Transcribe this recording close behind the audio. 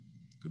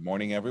Good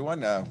morning,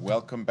 everyone.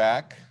 Welcome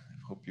back.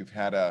 Hope you've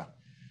had a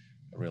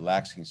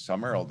relaxing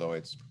summer, although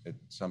it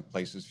some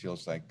places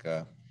feels like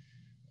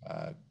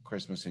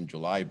Christmas in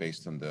July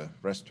based on the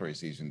respiratory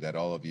season that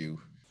all of you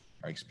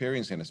are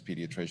experiencing as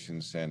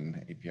pediatricians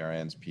and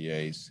APRNs,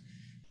 PAs,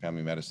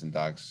 family medicine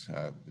docs,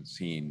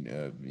 seeing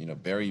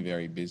very,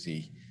 very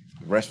busy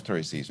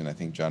respiratory season. I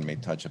think John may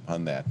touch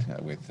upon that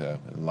with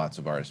lots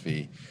of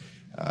RSV.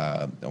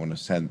 I want to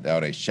send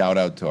out a shout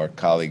out to our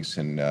colleagues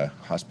in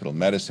hospital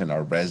medicine,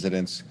 our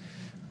residents,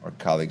 our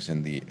colleagues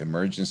in the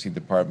emergency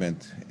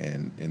department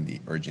and in the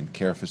urgent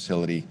care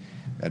facility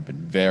that have been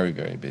very,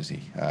 very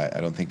busy.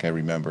 I don't think I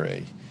remember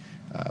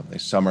a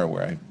summer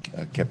where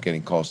I kept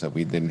getting calls that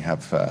we didn't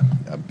have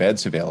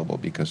beds available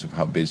because of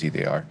how busy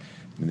they are.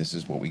 I mean, this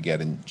is what we get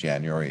in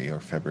January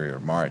or February or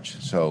March.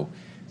 So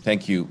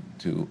thank you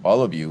to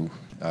all of you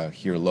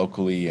here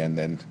locally, and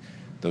then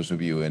those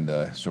of you in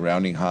the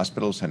surrounding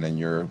hospitals and in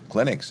your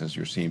clinics as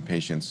you're seeing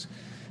patients.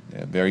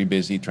 Very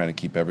busy trying to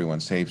keep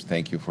everyone safe.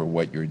 Thank you for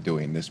what you're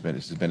doing. This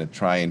has been a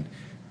trying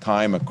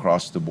time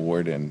across the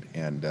board,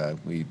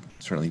 and we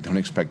certainly don't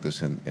expect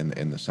this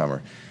in the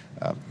summer.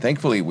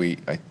 Thankfully,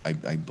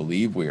 I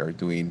believe we are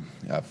doing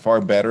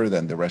far better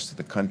than the rest of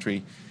the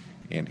country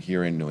and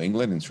here in New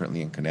England and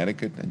certainly in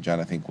Connecticut. And John,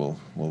 I think will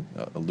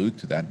allude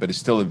to that, but it's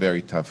still a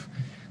very tough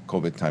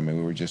COVID time. And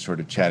we were just sort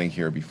of chatting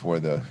here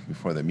before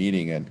the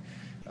meeting, and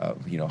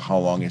how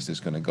long is this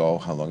going to go?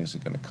 How long is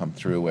it going to come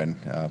through?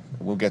 And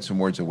we'll get some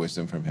words of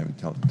wisdom from him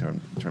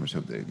in terms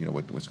of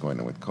what's going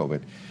on with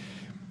COVID.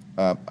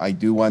 I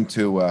do want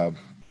to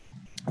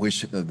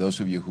wish those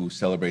of you who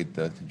celebrate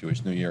the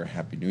Jewish New Year,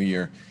 Happy New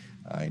Year.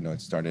 I know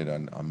it started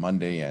on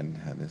Monday, and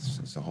this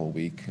is a whole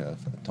week of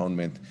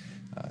atonement.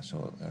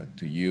 So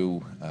to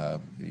you,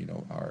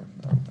 our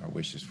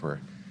wishes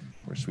for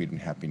a sweet and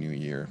happy New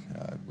Year.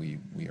 We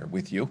are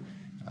with you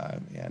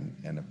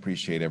and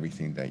appreciate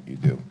everything that you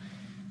do.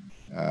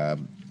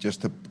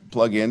 Just to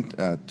plug in,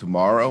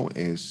 tomorrow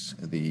is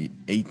the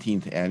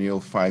 18th annual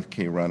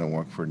 5K run and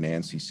walk for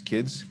Nancy's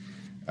Kids.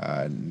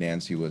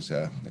 Nancy was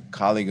a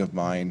colleague of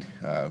mine.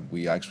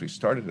 We actually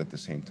started at the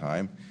same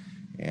time,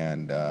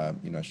 and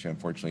she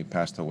unfortunately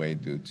passed away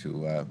due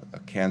to a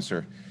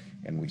cancer.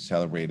 And we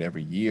celebrate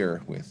every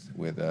year with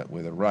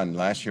a run.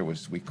 Last year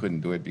we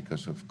couldn't do it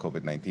because of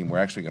COVID-19. We're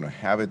actually going to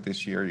have it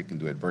this year. You can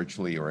do it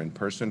virtually or in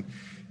person.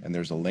 And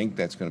there's a link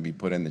that's going to be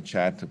put in the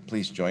chat to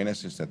please join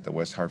us. It's at the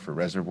West Hartford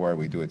Reservoir.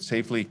 We do it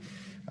safely.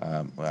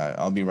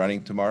 I'll be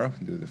running tomorrow,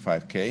 do the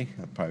 5K.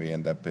 I'll probably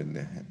end up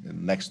in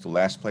next to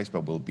last place,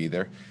 but we'll be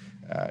there.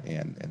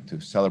 And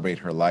to celebrate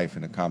her life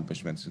and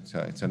accomplishments.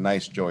 It's a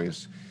nice,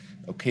 joyous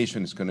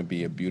occasion. It's going to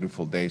be a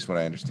beautiful day, is what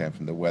I understand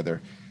from the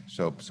weather.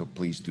 So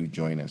please do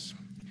join us.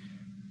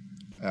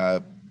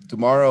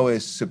 Tomorrow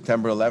is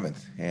September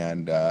 11th,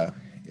 and I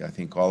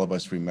think all of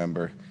us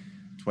remember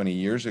 20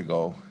 years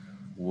ago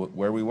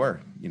where we were,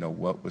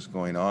 what was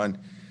going on,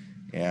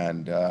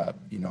 and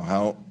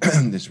how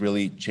this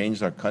really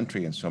changed our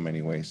country in so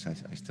many ways.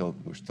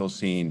 We're still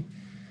seeing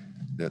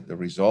the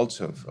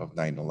results of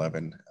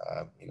 9/11.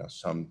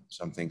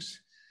 Some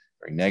things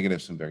very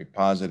negative, some very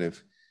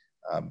positive,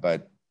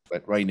 but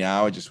right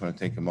now, I just want to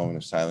take a moment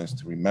of silence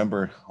to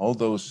remember all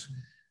those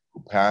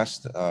who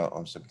passed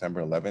on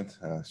September 11th.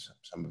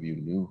 Some of you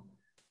knew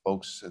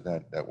folks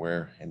that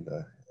were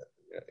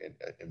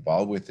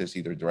involved with this,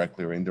 either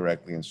directly or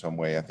indirectly in some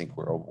way. I think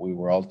we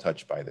were all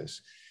touched by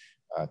this.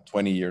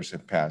 20 years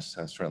have passed.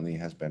 Certainly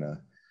has been an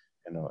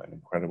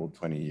incredible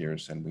 20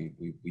 years, and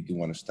we do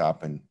want to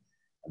stop and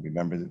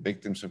remember the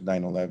victims of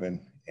 9/11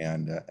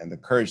 and the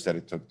courage that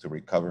it took to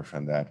recover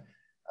from that.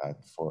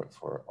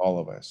 For all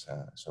of us.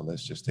 So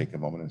let's just take a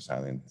moment of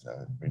silence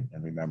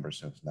and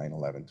remembrance of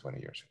 9/11 20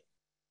 years ago.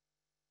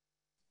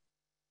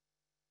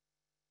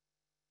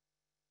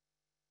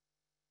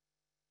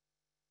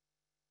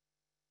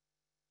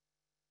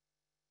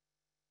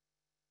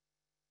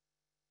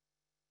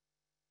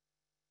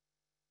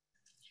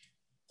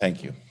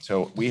 Thank you.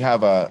 So we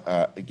have,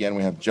 again,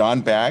 we have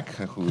John back,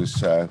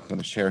 who's going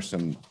to share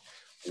some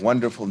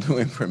wonderful new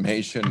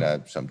information,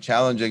 some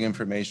challenging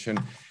information.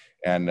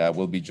 And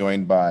we'll be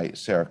joined by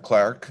Sarah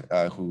Clark,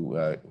 who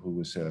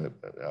is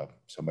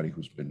somebody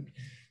who's been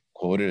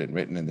quoted and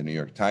written in the New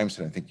York Times.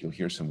 And I think you'll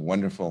hear some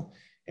wonderful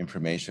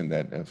information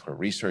that of her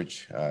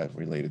research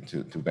related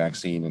to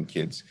vaccine and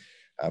kids.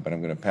 But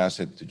I'm going to pass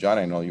it to John.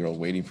 I know you're all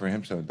waiting for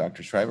him. So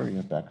Dr. Schreiber,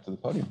 you're back to the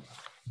podium.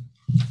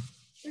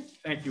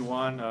 Thank you,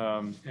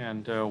 Juan,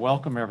 and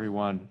welcome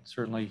everyone.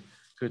 Certainly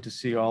good to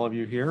see all of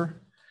you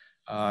here.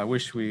 I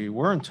wish we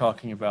weren't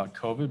talking about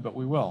COVID, but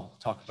we will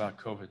talk about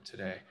COVID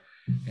today.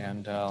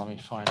 And let me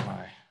find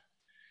my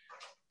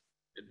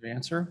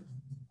advancer.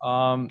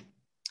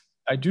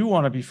 I do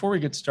want to, before we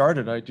get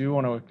started, I do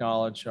want to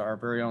acknowledge our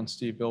very own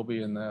Steve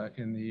Bilby in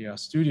the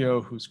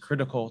studio, who's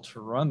critical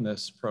to run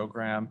this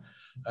program,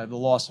 the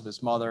loss of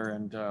his mother,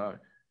 and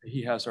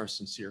he has our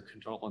sincere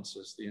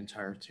condolences, the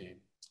entire team.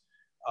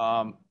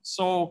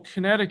 So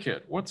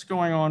Connecticut, what's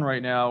going on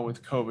right now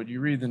with COVID?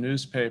 You read the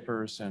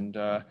newspapers, and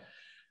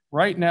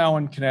Right now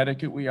in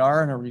Connecticut, we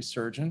are in a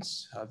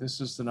resurgence.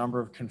 This is the number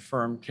of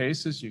confirmed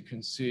cases. You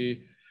can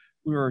see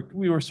we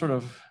were sort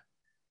of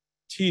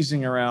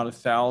teasing around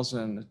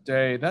 1,000 a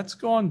day. That's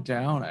gone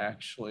down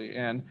actually.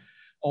 And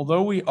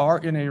although we are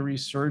in a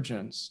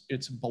resurgence,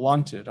 it's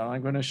blunted. And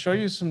I'm going to show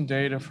you some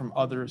data from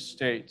other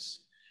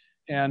states.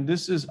 And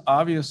this is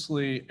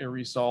obviously a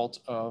result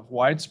of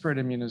widespread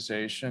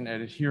immunization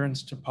and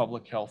adherence to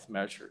public health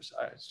measures.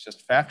 It's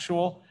just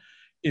factual.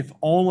 If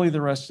only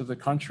the rest of the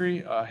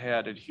country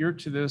had adhered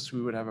to this,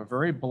 we would have a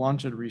very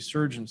blunted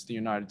resurgence in the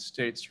United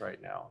States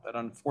right now. That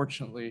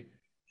unfortunately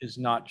is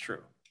not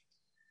true.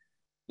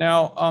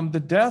 Now, the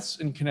deaths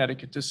in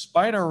Connecticut,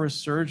 despite our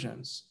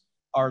resurgence,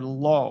 are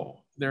low.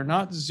 They're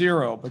not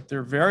zero, but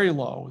they're very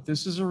low.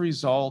 This is a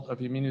result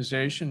of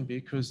immunization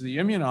because the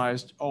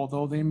immunized,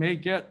 although they may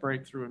get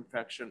breakthrough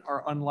infection,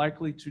 are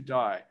unlikely to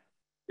die.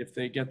 If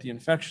they get the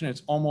infection,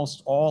 it's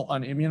almost all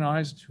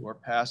unimmunized who are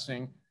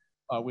passing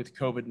with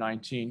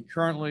COVID-19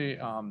 currently.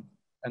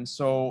 And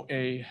so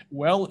a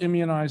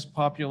well-immunized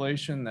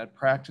population that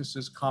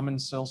practices common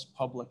sense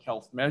public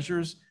health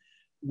measures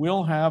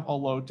will have a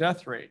low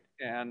death rate.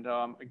 And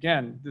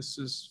again, this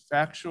is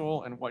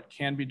factual and what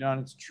can be done.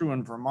 It's true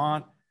in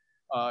Vermont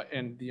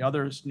and the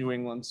other New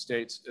England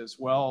states as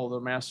well, although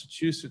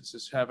Massachusetts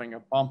is having a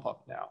bump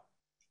up now.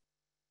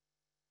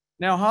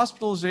 Now,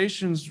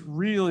 hospitalizations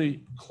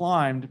really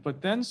climbed,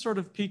 but then sort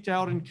of peaked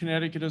out in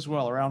Connecticut as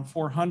well, around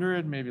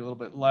 400, maybe a little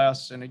bit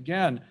less. And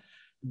again,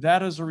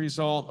 that is a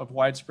result of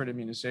widespread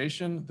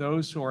immunization.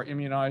 Those who are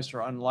immunized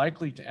are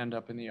unlikely to end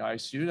up in the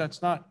ICU.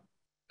 That's not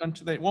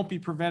until they won't be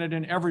prevented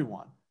in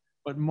everyone,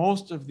 but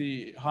most of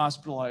the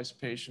hospitalized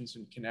patients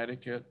in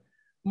Connecticut,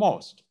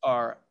 most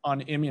are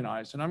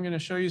unimmunized. And I'm going to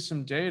show you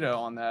some data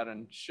on that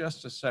in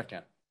just a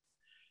second.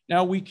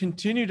 Now, we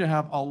continue to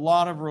have a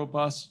lot of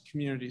robust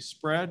community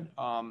spread.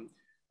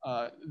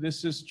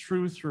 This is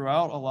true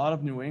throughout a lot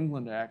of New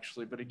England,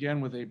 actually, but again,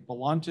 with a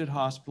blunted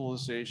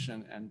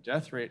hospitalization and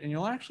death rate. And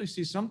you'll actually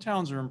see some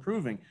towns are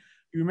improving.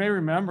 You may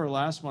remember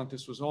last month,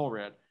 this was all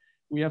red.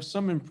 We have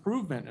some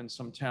improvement in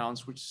some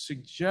towns, which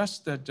suggests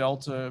that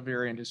Delta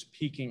variant is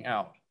peaking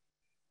out.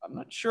 I'm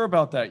not sure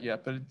about that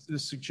yet, but the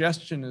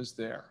suggestion is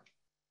there.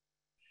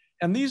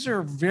 And these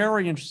are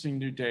very interesting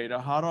new data,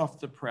 hot off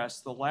the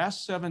press. The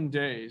last 7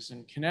 days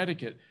in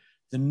Connecticut,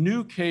 the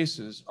new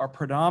cases are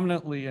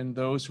predominantly in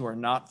those who are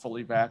not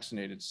fully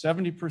vaccinated.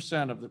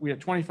 70% of we had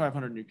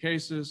 2,500 new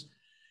cases,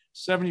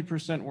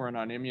 70% were in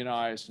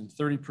unimmunized and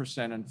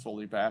 30% in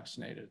fully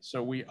vaccinated.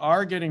 So we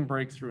are getting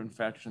breakthrough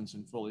infections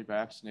in fully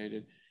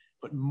vaccinated,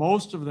 but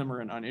most of them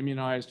are in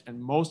unimmunized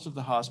and most of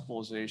the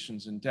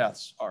hospitalizations and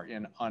deaths are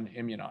in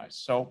unimmunized.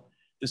 So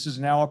this is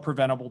now a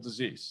preventable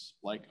disease.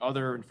 Like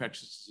other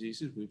infectious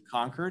diseases we've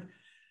conquered.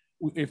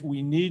 If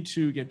we need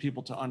to get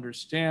people to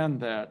understand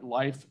that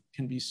life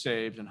can be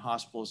saved and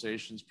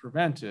hospitalizations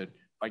prevented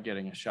by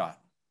getting a shot.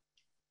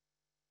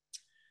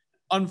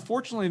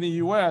 Unfortunately, in the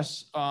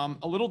US, a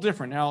little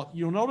different. Now,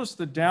 you'll notice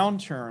the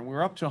downturn.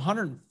 We're up to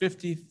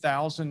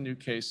 150,000 new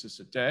cases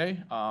a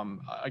day.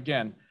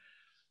 Again,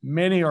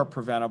 many are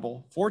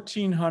preventable.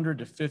 1,400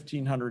 to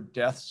 1,500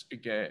 deaths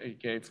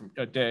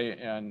a day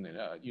in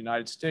the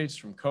United States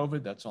from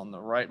COVID. That's on the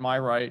right, my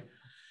right.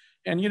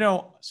 And you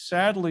know,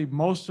 sadly,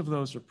 most of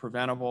those are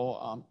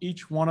preventable.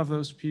 Each one of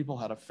those people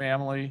had a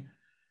family,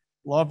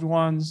 loved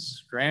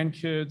ones,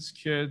 grandkids,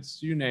 kids,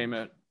 you name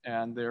it,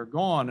 and they're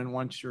gone. And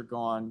once you're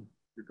gone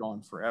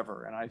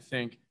forever. And I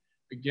think,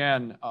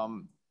 again,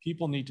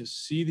 people need to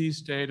see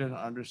these data and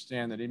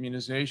understand that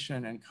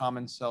immunization and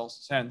common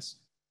sense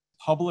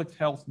public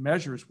health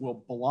measures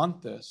will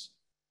blunt this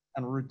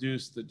and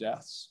reduce the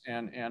deaths.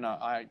 And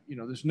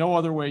there's no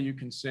other way you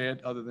can say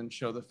it other than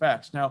show the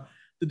facts. Now,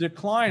 the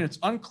decline, it's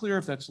unclear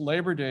if that's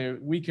Labor Day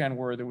weekend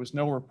where there was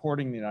no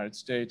reporting in the United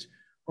States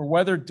or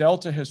whether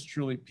Delta has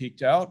truly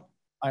peaked out.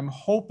 I'm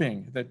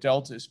hoping that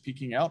Delta is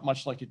peaking out,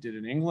 much like it did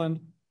in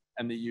England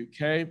and the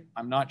UK.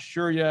 I'm not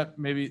sure yet.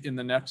 Maybe in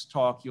the next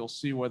talk, you'll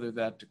see whether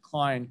that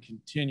decline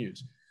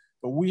continues.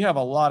 But we have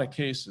a lot of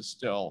cases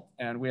still,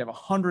 and we have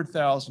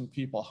 100,000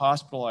 people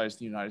hospitalized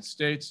in the United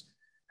States.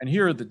 And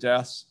here are the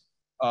deaths,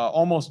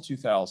 almost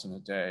 2,000 a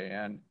day.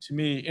 And to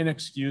me,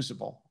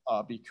 inexcusable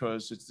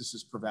because this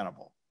is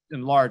preventable,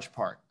 in large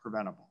part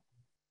preventable.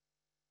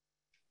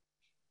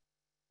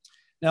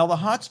 Now, the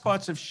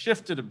hotspots have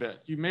shifted a bit.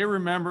 You may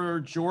remember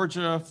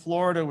Georgia,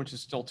 Florida, which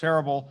is still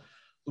terrible,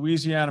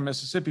 Louisiana,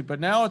 Mississippi, but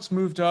now it's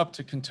moved up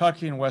to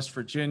Kentucky and West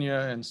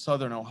Virginia and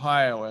Southern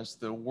Ohio as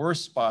the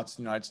worst spots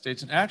in the United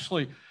States. And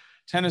actually,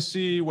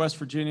 Tennessee, West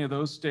Virginia,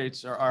 those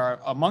states are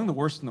among the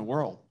worst in the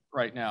world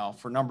right now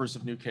for numbers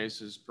of new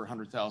cases per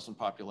 100,000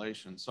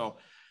 population. So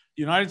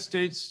the United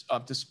States,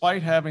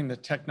 despite having the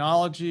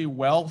technology,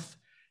 wealth,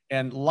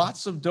 and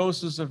lots of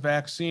doses of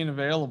vaccine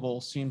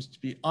available, seems to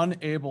be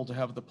unable to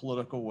have the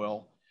political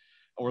will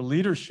or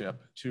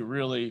leadership to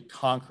really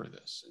conquer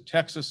this. And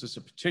Texas is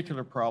a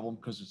particular problem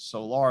because it's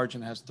so large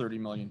and has 30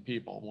 million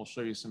people. We'll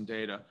show you some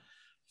data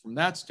from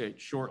that state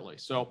shortly.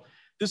 So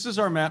This is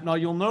our map. Now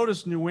you'll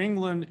notice New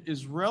England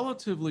is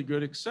relatively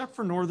good, except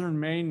for northern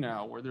Maine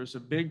now, where there's a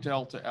big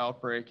Delta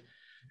outbreak.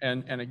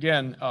 And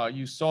again,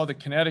 you saw the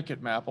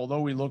Connecticut map.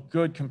 Although we look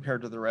good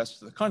compared to the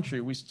rest of the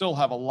country, we still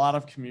have a lot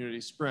of community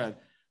spread.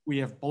 We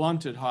have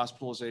blunted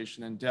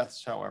hospitalization and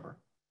deaths, however.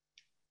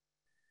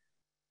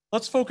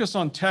 Let's focus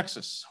on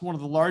Texas, one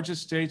of the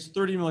largest states,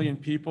 30 million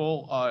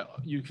people.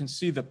 You can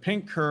see the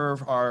pink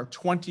curve are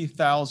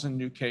 20,000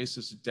 new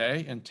cases a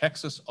day in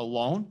Texas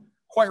alone,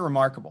 quite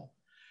remarkable.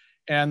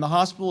 And the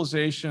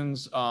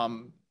hospitalizations,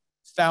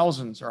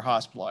 thousands are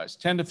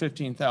hospitalized, 10 to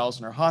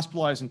 15,000 are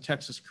hospitalized in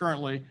Texas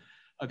currently.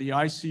 The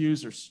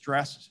ICUs are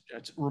stressed.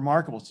 It's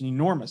remarkable. It's an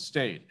enormous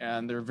state,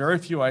 and there are very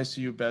few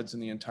ICU beds in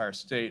the entire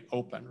state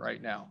open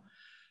right now.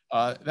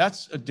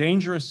 That's a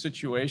dangerous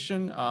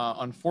situation.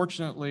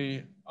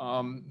 Unfortunately,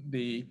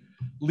 the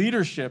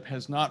leadership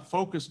has not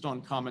focused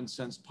on common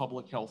sense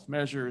public health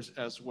measures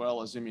as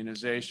well as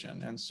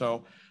immunization. And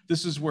so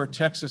this is where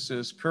Texas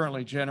is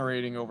currently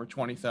generating over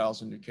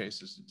 20,000 new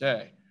cases a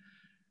day.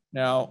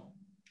 Now,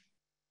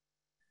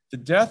 the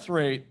death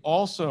rate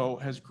also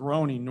has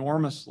grown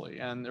enormously,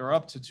 and they're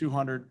up to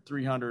 200,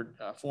 300,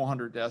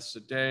 400 deaths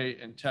a day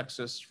in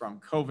Texas from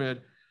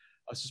COVID.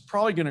 This is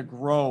probably going to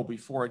grow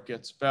before it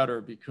gets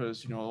better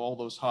because, you know, all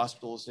those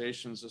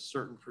hospitalizations, a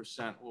certain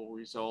percent will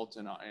result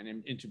in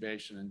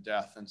intubation and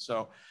death. And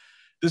so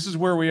this is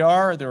where we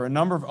are. There are a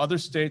number of other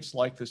states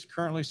like this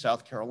currently,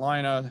 South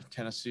Carolina,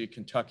 Tennessee,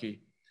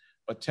 Kentucky,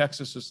 but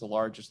Texas is the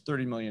largest,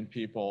 30 million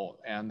people,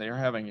 and they're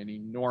having an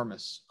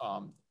enormous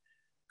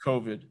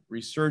COVID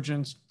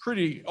resurgence,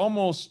 pretty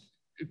almost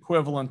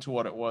equivalent to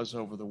what it was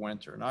over the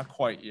winter, not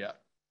quite yet.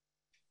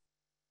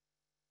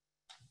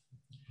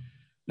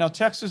 Now,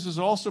 Texas is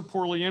also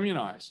poorly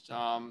immunized.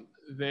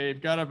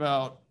 They've got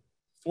about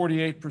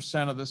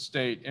 48% of the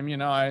state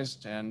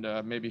immunized and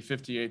maybe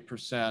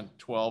 58%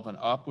 12 and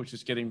up, which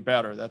is getting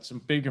better. That's a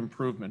big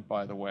improvement,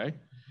 by the way.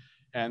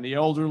 And the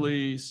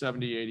elderly,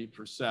 70,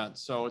 80%.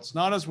 So it's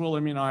not as well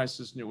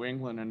immunized as New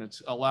England, and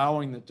it's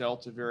allowing the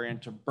Delta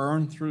variant to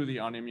burn through the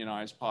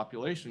unimmunized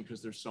population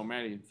because there's so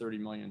many, 30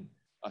 million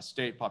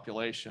state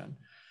population.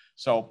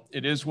 So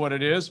it is what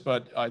it is,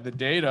 but the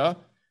data,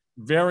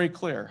 very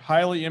clear,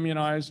 highly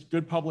immunized,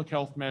 good public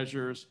health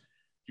measures.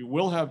 You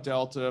will have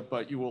Delta,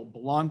 but you will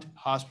blunt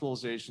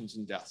hospitalizations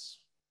and deaths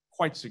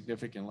quite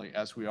significantly,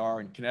 as we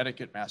are in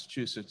Connecticut,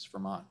 Massachusetts,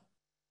 Vermont.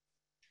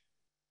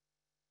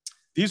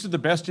 These are the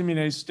best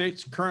immunized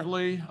states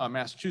currently.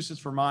 Massachusetts,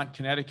 Vermont,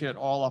 Connecticut,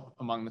 all up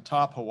among the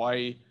top.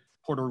 Hawaii,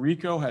 Puerto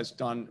Rico has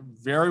done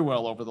very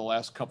well over the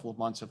last couple of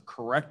months of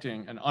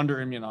correcting an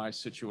under-immunized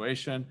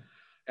situation.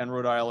 And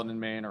Rhode Island and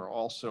Maine are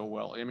also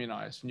well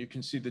immunized. And you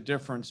can see the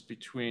difference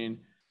between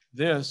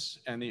this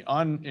and the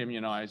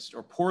unimmunized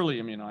or poorly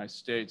immunized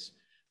states,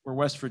 where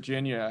West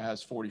Virginia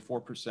has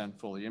 44%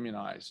 fully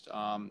immunized.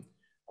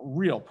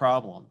 Real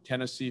problem.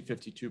 Tennessee,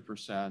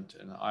 52%,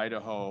 and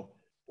Idaho,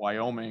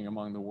 Wyoming,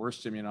 among the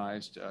worst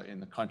immunized in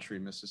the country,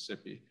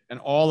 Mississippi. And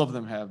all of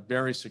them have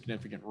very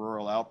significant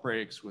rural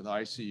outbreaks with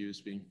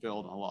ICUs being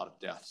filled and a lot of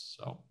deaths.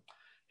 So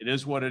it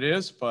is what it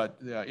is,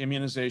 but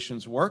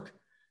immunizations work.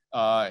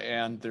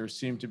 And there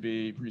seemed to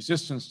be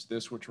resistance to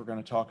this, which we're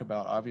going to talk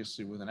about,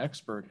 obviously, with an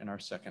expert in our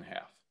second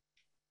half.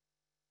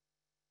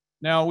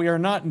 Now, we are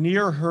not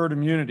near herd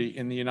immunity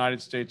in the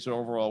United States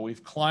overall.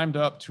 We've climbed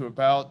up to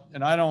about,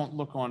 and I don't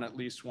look on at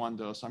least one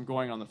dose. I'm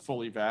going on the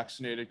fully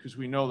vaccinated because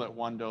we know that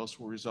one dose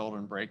will result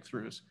in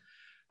breakthroughs.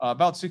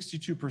 About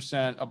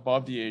 62%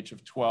 above the age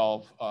of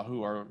 12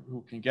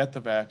 who can get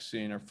the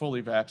vaccine are fully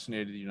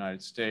vaccinated in the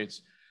United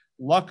States.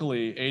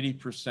 Luckily,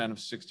 80% of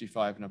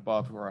 65 and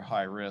above who are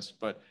high risk,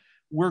 but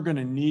we're going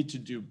to need to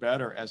do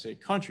better as a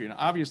country. And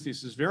obviously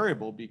this is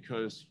variable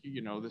because,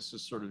 you know, this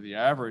is sort of the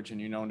average,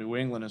 and, you know, New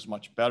England is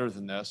much better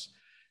than this,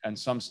 and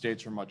some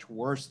states are much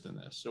worse than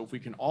this. So if we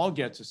can all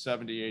get to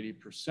 70,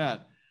 80%,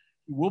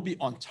 we'll be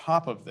on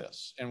top of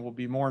this and we'll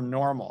be more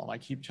normal. And I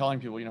keep telling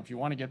people, you know, if you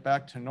want to get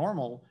back to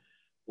normal,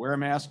 wear a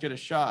mask, get a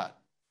shot.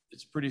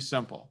 It's pretty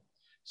simple.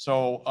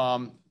 So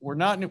we're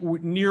not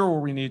near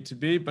where we need to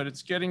be, but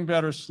it's getting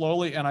better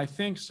slowly. And I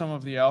think some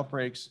of the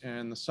outbreaks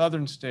in the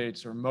southern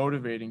states are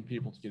motivating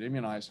people to get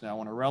immunized now.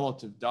 When a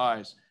relative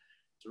dies,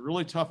 it's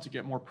really tough to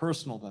get more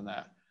personal than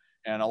that.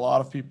 And a lot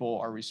of people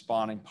are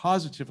responding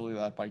positively to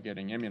that by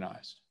getting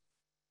immunized.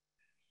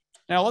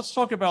 Now let's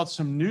talk about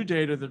some new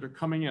data that are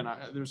coming in.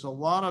 There's a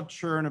lot of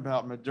churn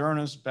about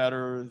Moderna's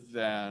better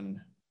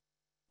than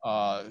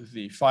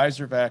the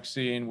Pfizer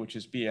vaccine, which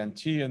is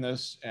BNT in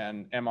this,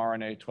 and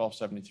mRNA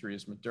 1273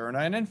 is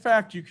Moderna. And in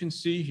fact, you can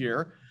see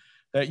here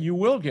that you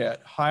will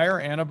get higher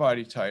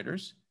antibody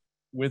titers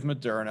with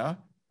Moderna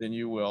than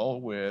you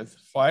will with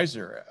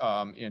Pfizer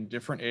in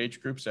different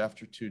age groups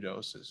after 2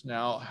 doses.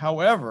 Now,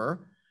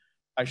 however,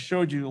 I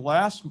showed you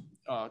last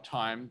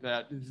time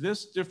that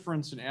this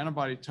difference in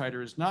antibody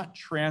titer is not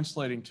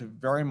translating to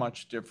very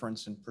much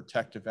difference in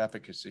protective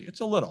efficacy.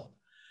 It's a little.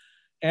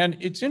 And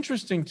it's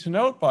interesting to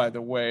note, by the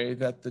way,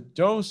 that the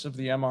dose of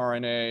the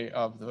mRNA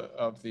of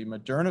the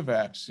Moderna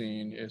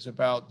vaccine is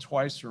about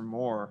twice or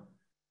more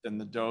than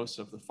the dose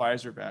of the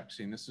Pfizer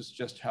vaccine. This is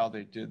just how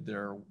they did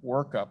their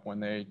workup when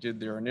they did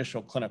their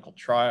initial clinical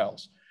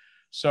trials.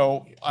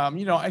 So,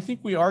 I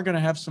think we are going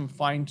to have some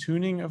fine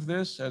tuning of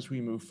this as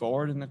we move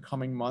forward in the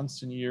coming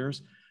months and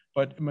years,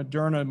 but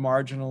Moderna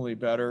marginally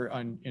better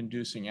on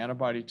inducing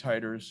antibody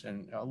titers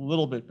and a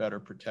little bit better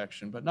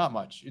protection, but not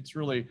much. It's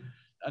really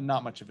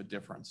not much of a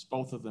difference.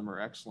 Both of them are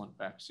excellent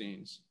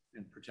vaccines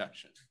in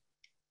protection.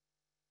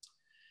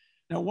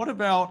 Now, what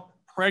about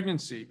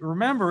pregnancy?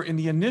 Remember, in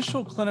the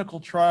initial clinical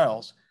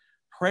trials,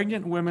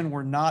 pregnant women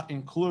were not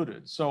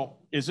included. So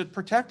is it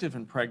protective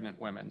in pregnant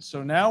women?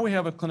 So now we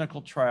have a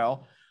clinical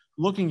trial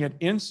looking at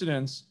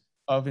incidence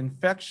of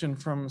infection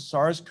from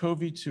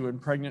SARS-CoV-2 in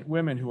pregnant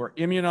women who are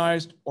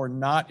immunized or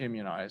not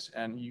immunized.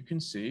 And you can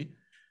see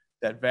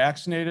that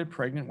vaccinated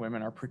pregnant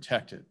women are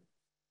protected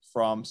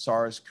from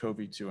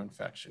SARS-CoV-2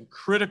 infection.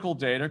 Critical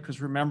data,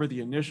 because remember, the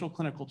initial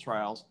clinical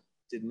trials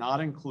did not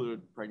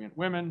include pregnant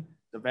women.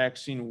 The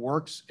vaccine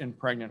works in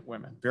pregnant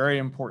women. Very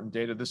important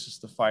data. This is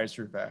the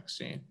Pfizer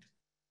vaccine.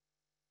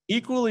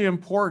 Equally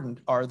important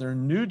are there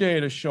new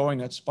data showing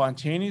that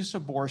spontaneous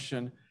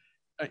abortion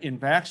in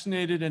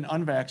vaccinated and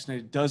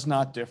unvaccinated does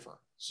not differ.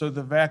 So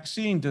the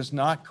vaccine does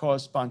not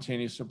cause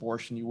spontaneous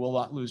abortion. You will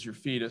not lose your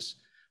fetus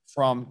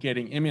from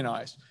getting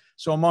immunized.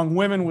 So among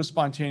women with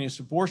spontaneous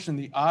abortion,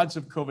 the odds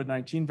of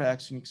COVID-19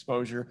 vaccine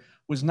exposure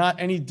was not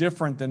any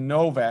different than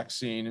no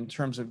vaccine in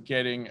terms of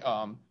getting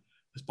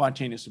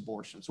spontaneous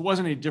abortion. So it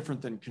wasn't any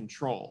different than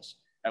controls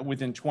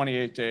within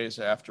 28 days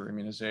after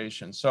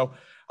immunization. So,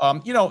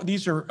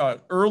 these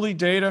are early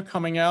data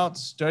coming out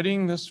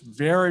studying this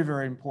very,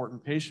 very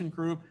important patient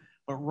group.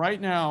 But right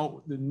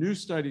now, the new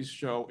studies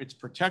show it's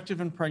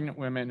protective in pregnant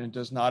women and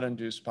does not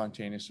induce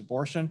spontaneous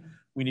abortion.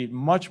 We need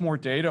much more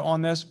data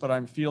on this, but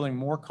I'm feeling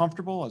more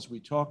comfortable as we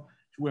talk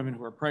to women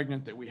who are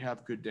pregnant that we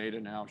have good data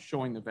now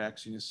showing the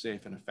vaccine is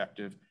safe and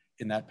effective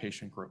in that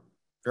patient group.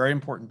 Very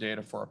important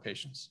data for our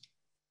patients.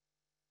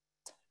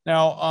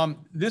 Now,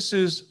 this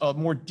is a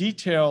more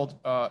detailed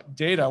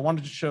data. I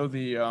wanted to show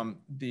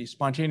the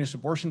spontaneous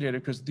abortion data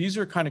because these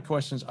are kind of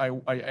questions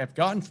I have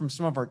gotten from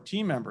some of our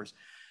team members.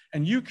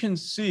 And you can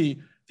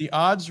see the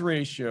odds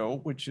ratio,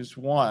 which is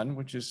 1,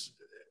 which is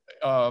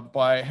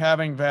by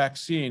having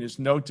vaccine is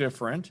no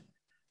different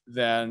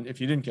than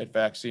if you didn't get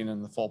vaccine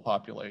in the full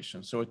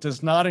population. So it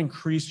does not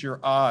increase your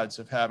odds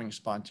of having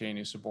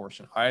spontaneous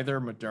abortion,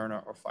 either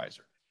Moderna or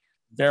Pfizer.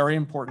 Very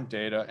important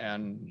data,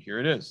 and here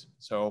it is.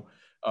 So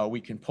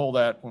we can pull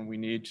that when we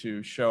need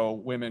to show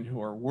women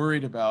who are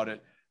worried about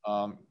it,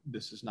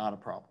 this is not a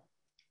problem.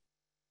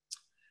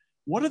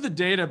 What are the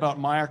data about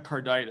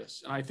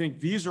myocarditis? And I think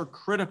these are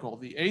critical.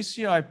 The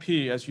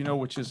ACIP, as you know,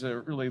 which is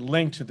really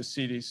linked to the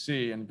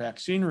CDC and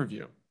vaccine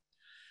review,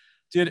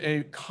 did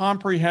a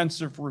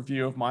comprehensive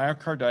review of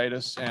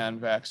myocarditis and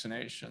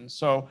vaccination.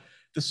 So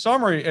the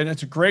summary, and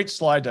it's a great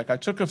slide deck. I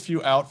took a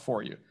few out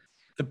for you.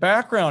 The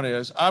background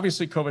is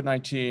obviously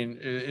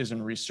COVID-19 is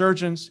in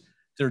resurgence.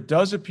 There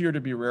does appear to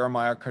be rare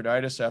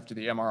myocarditis after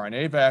the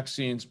mRNA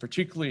vaccines,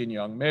 particularly in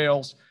young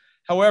males.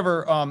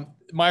 However,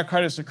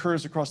 myocarditis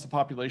occurs across the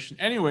population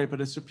anyway,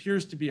 but it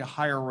appears to be a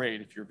higher rate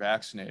if you're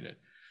vaccinated.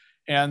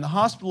 And the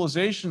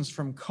hospitalizations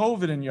from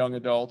COVID in young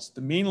adults,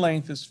 the mean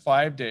length is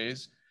 5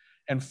 days,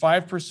 and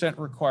 5%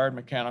 required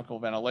mechanical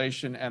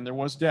ventilation, and there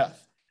was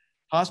death.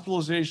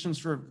 Hospitalizations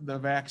for the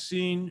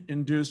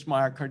vaccine-induced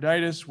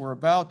myocarditis were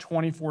about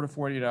 24 to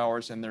 48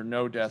 hours, and there are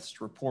no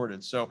deaths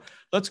reported. So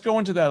let's go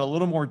into that a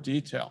little more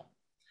detail.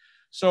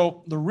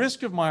 So the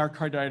risk of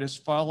myocarditis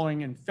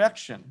following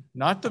infection,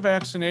 not the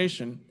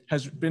vaccination,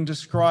 has been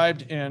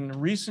described in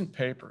recent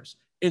papers.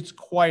 It's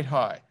quite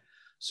high.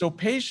 So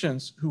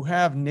patients who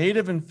have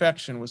native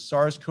infection with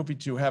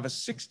SARS-CoV-2 have a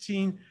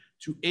 16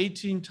 to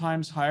 18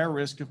 times higher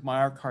risk of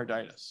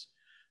myocarditis.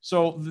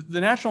 So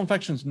the natural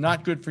infection is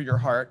not good for your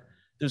heart.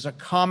 There's a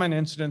common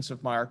incidence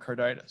of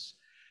myocarditis.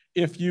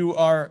 If you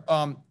are,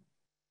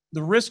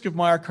 the risk of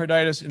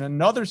myocarditis in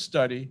another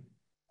study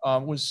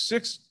was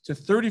 6 to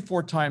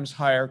 34 times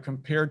higher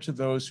compared to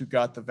those who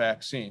got the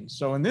vaccine.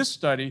 So in this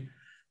study,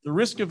 the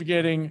risk of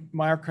getting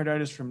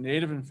myocarditis from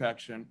native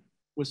infection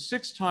was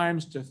 6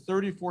 times to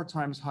 34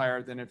 times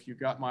higher than if you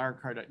got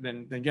myocarditis,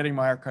 than getting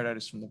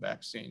myocarditis from the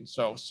vaccine.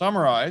 So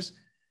summarize,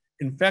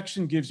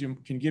 infection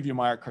can give you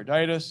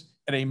myocarditis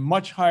at a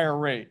much higher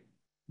rate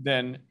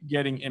than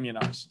getting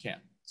immunized can.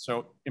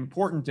 So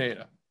important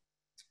data.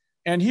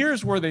 And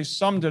here's where they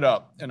summed it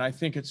up. And I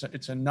think it's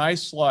a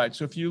nice slide.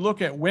 So if you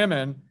look at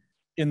women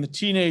in the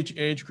teenage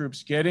age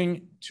groups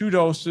getting 2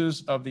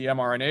 doses of the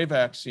mRNA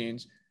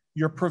vaccines,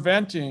 you're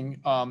preventing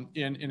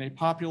in a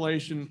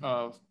population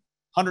of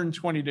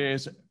 120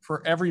 days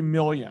for every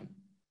million,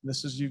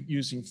 this is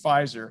using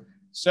Pfizer,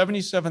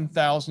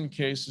 77,000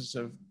 cases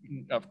of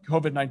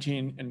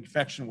COVID-19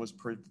 infection was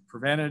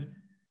prevented,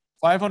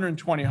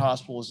 520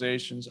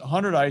 hospitalizations,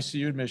 100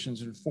 ICU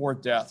admissions, and 4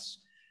 deaths.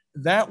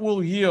 That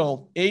will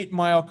yield 8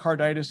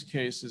 myocarditis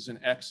cases in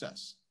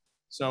excess.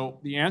 So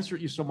the answer,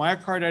 so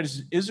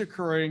myocarditis is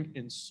occurring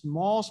in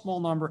small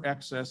number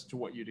excess to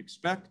what you'd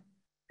expect.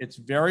 It's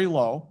very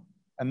low.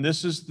 And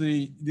this is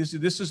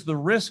the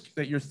risk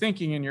that you're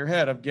thinking in your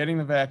head of getting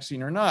the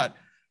vaccine or not.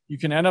 You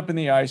can end up in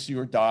the ICU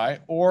or die,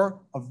 or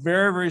a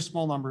very, very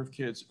small number of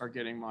kids are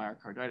getting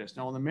myocarditis.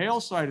 Now, on the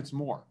male side, it's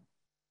more.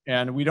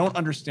 And we don't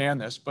understand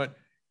this, but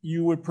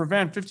you would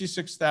prevent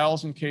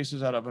 56,000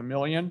 cases out of 1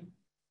 million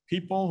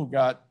people who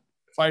got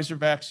Pfizer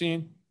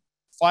vaccine.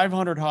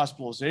 500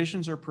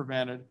 hospitalizations are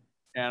prevented,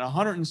 and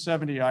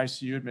 170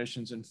 ICU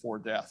admissions and 4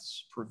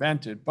 deaths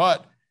prevented.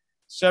 But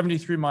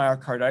 73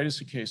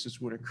 myocarditis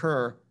cases would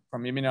occur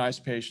from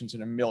immunized patients in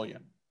 1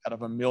 million out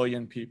of 1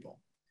 million people.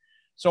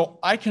 So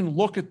I can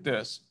look at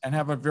this and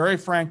have a very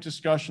frank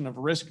discussion of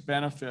risk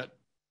benefit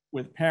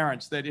with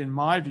parents that, in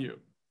my view,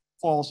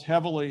 falls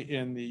heavily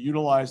in the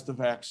utilize the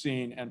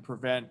vaccine and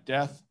prevent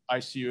death,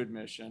 ICU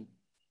admission,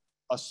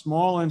 a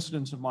small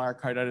incidence of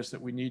myocarditis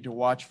that we need to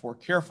watch for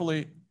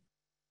carefully.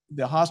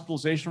 The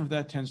hospitalization for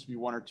that tends to be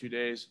 1 or 2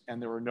 days,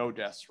 and there were no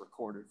deaths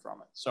recorded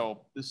from it.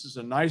 So this is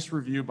a nice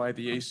review by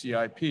the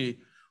ACIP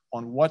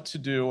on what to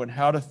do and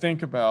how to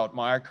think about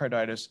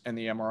myocarditis and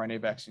the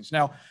mRNA vaccines.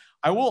 Now,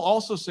 I will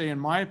also say, in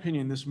my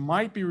opinion, this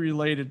might be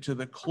related to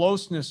the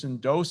closeness in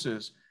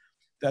doses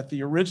that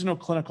the original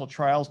clinical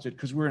trials did,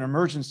 because we're in an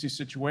emergency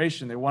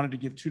situation. They wanted to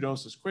give 2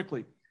 doses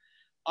quickly.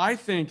 I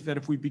think that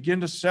if we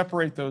begin to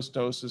separate those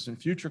doses in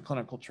future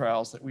clinical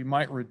trials, that we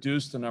might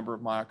reduce the number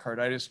of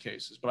myocarditis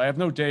cases, but I have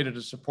no data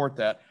to support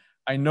that.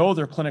 I know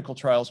there are clinical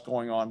trials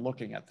going on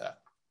looking at that.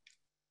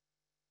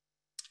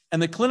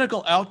 And the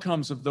clinical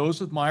outcomes of those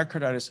with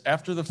myocarditis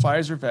after the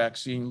Pfizer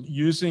vaccine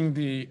using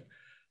the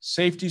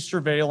safety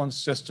surveillance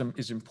system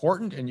is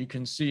important. And you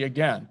can see,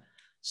 again,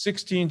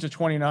 16 to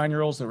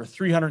 29-year-olds, there were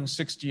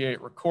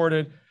 368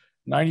 recorded,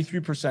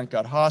 93%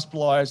 got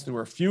hospitalized. There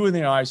were a few in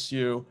the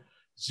ICU,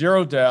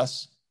 0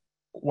 deaths,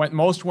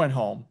 most went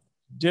home.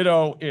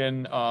 Ditto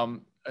in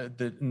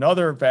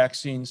another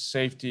vaccine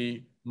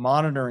safety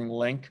monitoring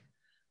link,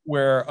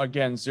 where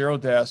again, 0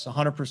 deaths,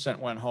 100%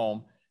 went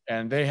home,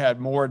 and they had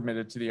more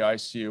admitted to the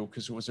ICU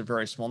because it was a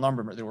very small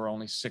number, but there were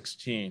only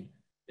 16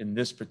 in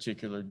this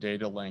particular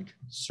data link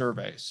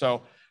survey.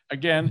 So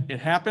again, it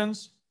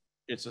happens.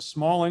 It's a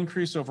small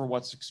increase over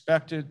what's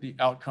expected. The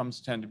outcomes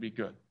tend to be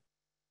good.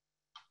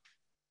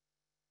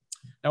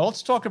 Now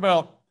let's talk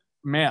about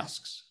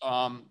masks.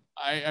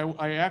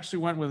 I actually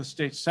went with a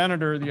state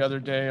senator the other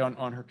day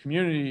on her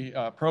community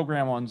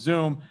program on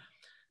Zoom.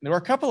 There were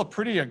a couple of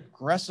pretty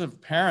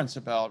aggressive parents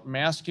about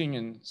masking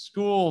in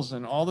schools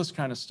and all this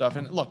kind of stuff.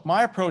 And look,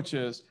 my approach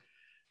is,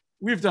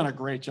 we've done a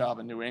great job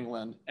in New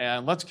England,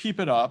 and let's keep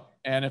it up.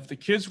 And if the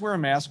kids wear a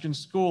mask in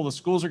school, the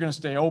schools are going to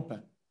stay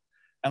open.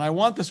 And I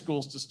want the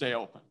schools to stay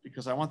open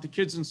because I want the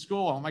kids in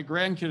school. I want my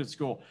grandkid at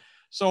school.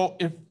 So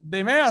if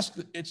they mask,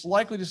 it's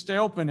likely to stay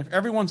open. If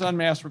everyone's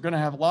unmasked, we're going to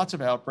have lots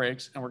of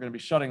outbreaks, and we're going to be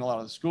shutting a lot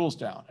of the schools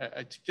down.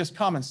 It's just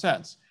common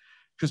sense,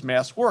 because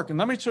masks work. And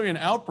let me show you an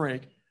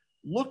outbreak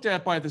looked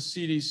at by the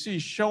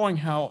CDC showing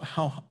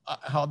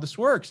how this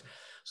works.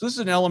 So this is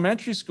an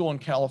elementary school in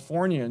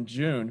California in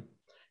June.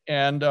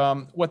 And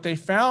what they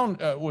found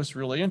was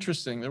really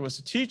interesting. There was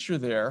a teacher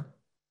there,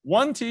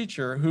 one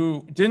teacher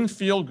who didn't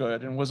feel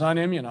good and was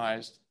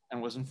unimmunized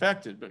and was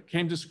infected, but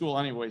came to school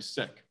anyway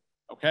sick,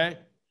 okay?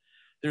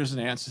 There's an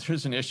answer,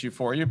 there's an issue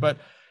for you,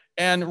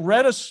 and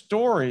read a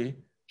story,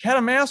 had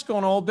a mask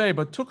on all day,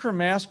 but took her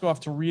mask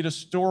off to read a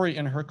story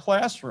in her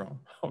classroom,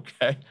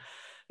 okay?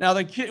 Now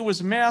the kid, it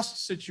was a masked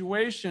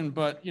situation,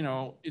 but you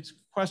know, it's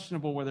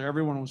questionable whether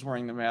everyone was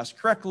wearing the mask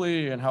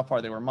correctly and how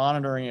far they were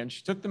monitoring it. And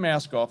she took the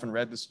mask off and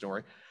read the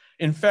story,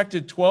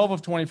 infected 12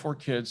 of 24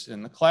 kids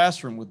in the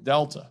classroom with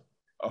Delta,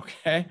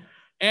 okay?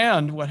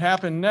 And what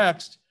happened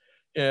next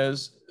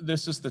is,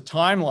 this is the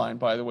timeline,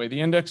 by the way. The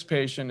index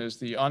patient is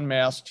the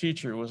unmasked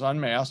teacher who was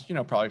unmasked, you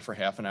know, probably for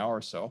half an hour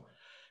or so.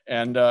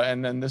 And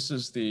then this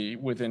is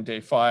within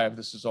day 5,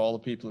 this is all the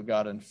people who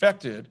got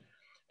infected.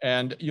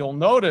 And you'll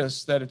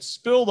notice that it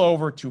spilled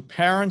over to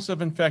parents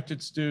of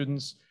infected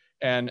students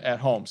and at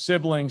home,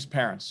 siblings,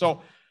 parents.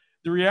 So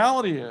the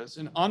reality is,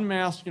 an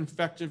unmasked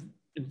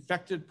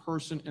infected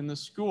person in the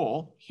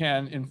school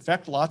can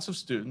infect lots of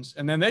students,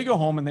 and then they go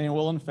home and they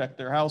will infect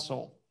their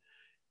household.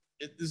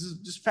 This is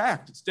just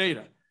fact, it's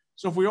data.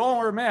 So if we all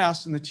wear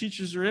masks and the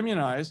teachers are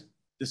immunized,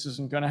 this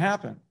isn't going to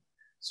happen.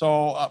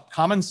 So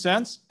common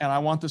sense, and I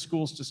want the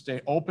schools to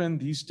stay open.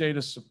 These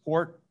data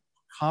support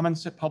common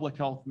public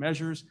health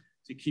measures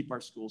to keep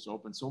our schools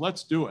open. So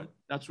let's do it.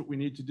 That's what we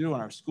need to do,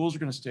 and our schools are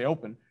going to stay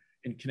open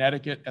in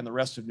Connecticut and the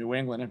rest of New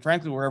England, and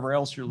frankly, wherever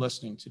else you're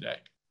listening today.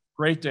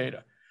 Great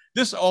data.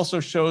 This also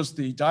shows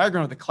the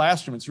diagram of the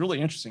classroom. It's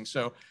really interesting.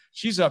 So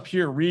she's up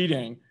here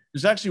reading.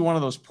 There's actually one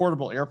of those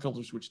portable air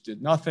filters which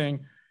did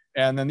nothing.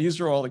 And then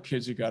these are all the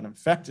kids who got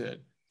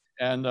infected.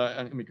 And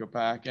let me go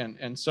back.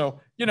 And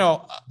so, you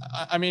know,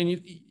 I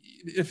mean,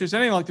 if there's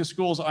anything like the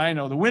schools, I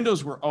know the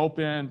windows were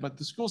open, but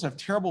the schools have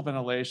terrible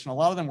ventilation. A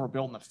lot of them were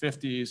built in the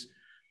 50s,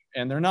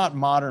 and they're not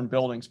modern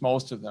buildings,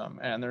 most of them,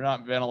 and they're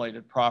not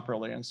ventilated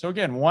properly. And so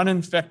again, one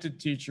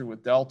infected teacher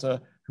with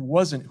Delta who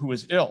was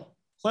ill,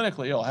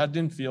 clinically ill,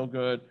 didn't feel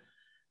good,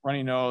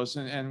 runny nose,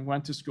 and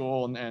went to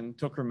school and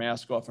took her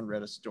mask off and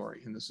read a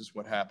story. And this is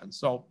what happened.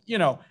 So, you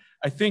know,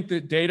 I think the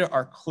data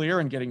are clear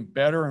and getting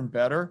better and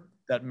better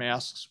that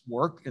masks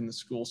work in the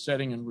school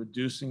setting and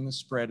reducing the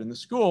spread in the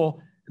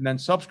school, and then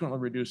subsequently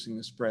reducing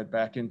the spread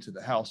back into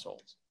the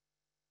households.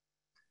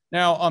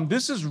 Now,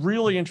 this is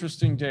really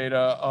interesting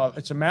data.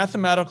 It's a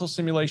mathematical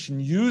simulation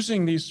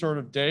using these sort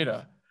of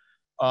data.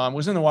 It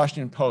was in the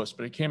Washington Post,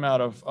 but it came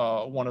out of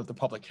one of the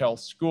public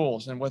health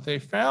schools. And what they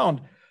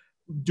found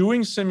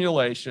doing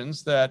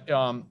simulations that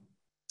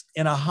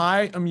in a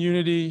high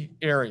immunity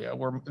area,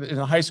 where in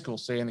a high school,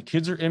 say, and the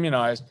kids are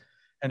immunized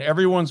and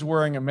everyone's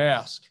wearing a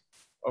mask,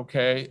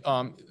 okay,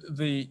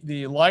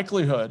 the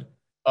likelihood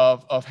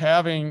of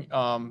having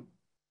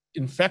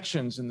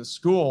infections in the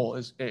school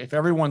is, if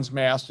everyone's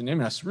masked and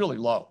immunized, is really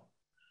low.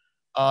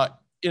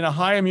 In a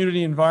high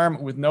immunity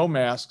environment with no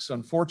masks,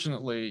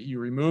 unfortunately, you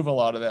remove a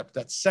lot of that.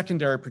 That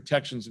secondary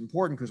protection is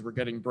important because we're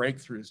getting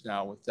breakthroughs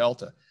now with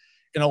Delta.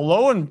 In a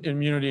low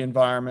immunity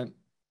environment,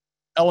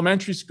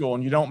 elementary school,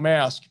 and you don't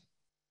mask,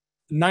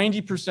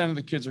 90% of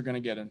the kids are going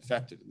to get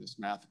infected in this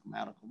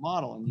mathematical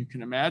model. And you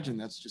can imagine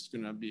that's just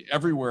going to be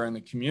everywhere in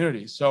the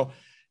community. So,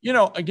 you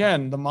know,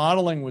 again, the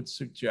modeling would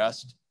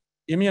suggest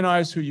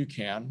immunize who you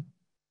can.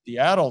 The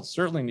adults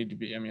certainly need to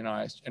be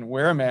immunized and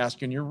wear a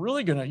mask. And you're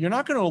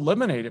not going to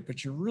eliminate it,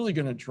 but you're really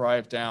going to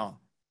drive down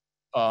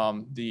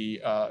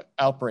the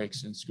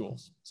outbreaks in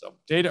schools. So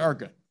data are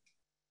good.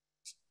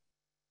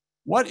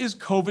 What is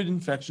COVID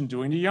infection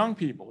doing to young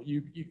people?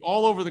 You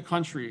all over the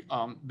country,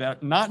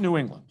 not New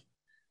England,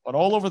 but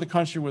all over the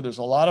country where there's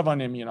a lot of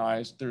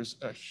unimmunized, there's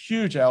a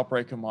huge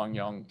outbreak among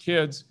young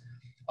kids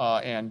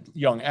and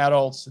young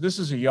adults.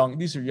 These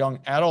are young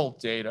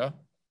adult data.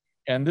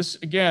 And this,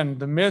 again,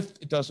 the myth,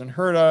 it doesn't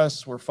hurt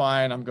us, we're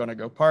fine, I'm gonna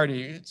go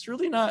party. It's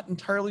really not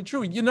entirely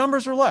true. Your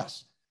numbers are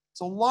less.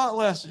 It's a lot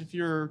less if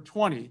you're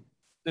 20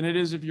 than it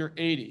is if you're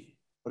 80,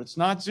 but it's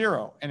not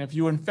zero. And if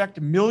you infect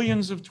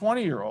millions of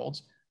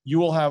 20-year-olds, you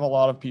will have a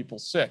lot of people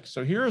sick.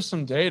 So here are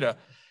some data.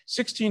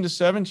 16 to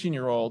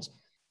 17-year-olds,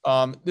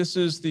 this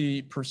is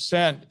the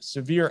percent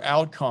severe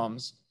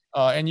outcomes.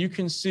 And you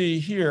can see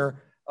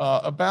here,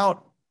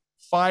 about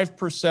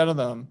 5% of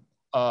them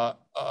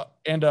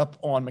end up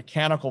on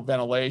mechanical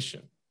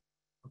ventilation.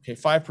 Okay,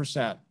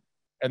 5%.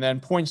 And then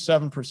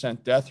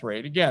 0.7% death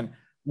rate. Again,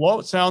 low,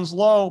 it sounds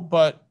low,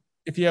 but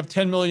if you have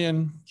 10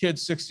 million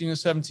kids, 16 to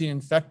 17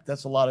 infected,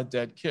 that's a lot of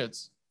dead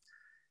kids.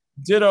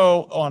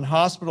 Ditto on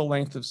hospital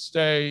length of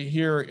stay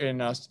here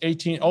in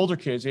older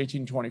kids,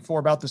 18 to 24,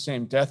 about the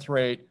same death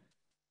rate,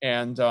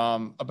 and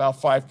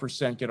about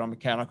 5% get on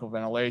mechanical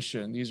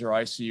ventilation. These are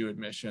ICU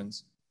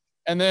admissions.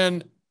 And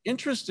then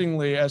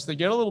interestingly, as they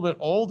get a little bit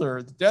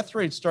older, the death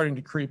rate's starting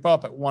to creep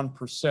up at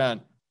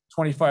 1%,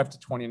 25 to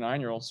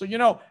 29-year-olds. So, you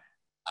know,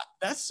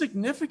 that's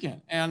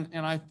significant. And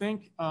I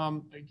think,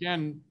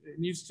 again, it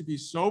needs to be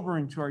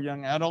sobering to our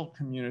young adult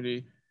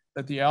community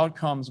that the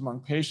outcomes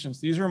among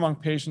patients, these are among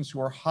patients who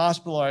are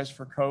hospitalized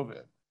for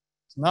COVID.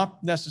 It's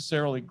not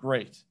necessarily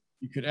great.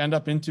 You could end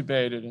up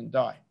intubated and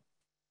die.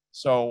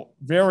 So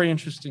very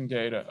interesting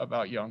data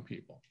about young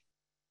people.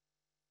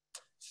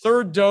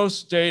 Third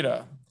dose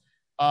data.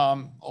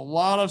 A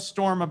lot of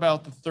storm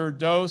about the third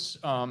dose.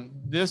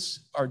 These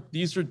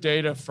are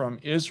data from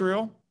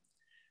Israel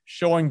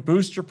showing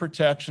booster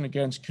protection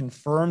against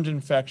confirmed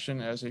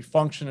infection as a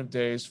function of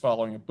days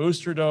following a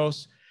booster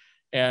dose.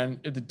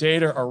 And the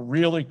data are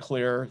really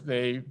clear.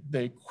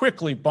 They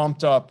quickly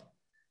bumped up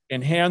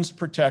enhanced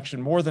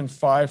protection more than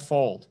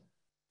 5-fold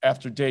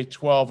after day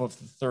 12 of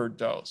the third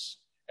dose.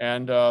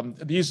 And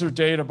these are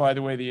data, by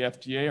the way, the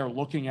FDA are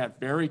looking at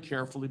very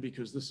carefully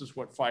because this is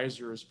what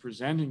Pfizer is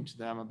presenting to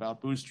them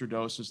about booster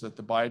doses that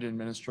the Biden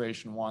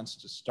administration wants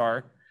to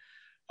start.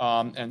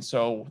 And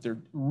so they're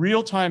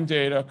real-time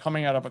data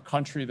coming out of a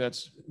country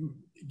that's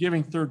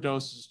giving third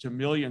doses to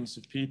millions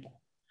of people.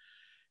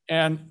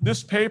 And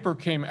this paper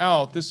came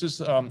out. This is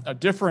a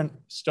different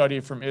study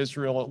from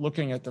Israel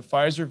looking at the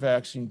Pfizer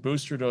vaccine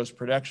booster dose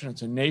protection.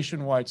 It's a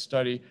nationwide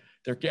study.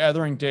 They're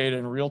gathering data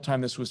in real time.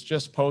 This was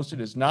just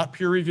posted. It's not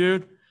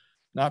peer-reviewed,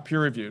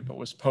 but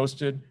was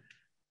posted.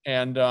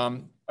 And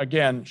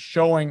again,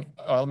 showing,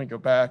 let me go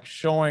back,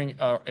 showing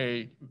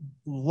a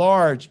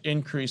large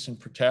increase in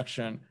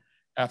protection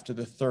after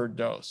the third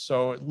dose.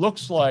 So it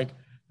looks like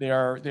they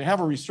have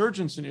a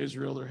resurgence in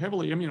Israel. They're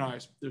heavily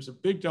immunized. There's a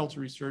big Delta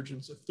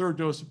resurgence. The third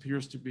dose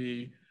appears to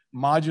be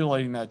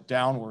modulating that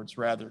downwards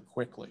rather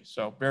quickly.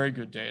 So very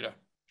good data.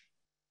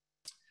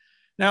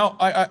 Now,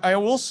 I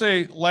will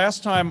say,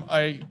 last time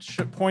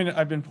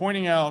I've been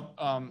pointing out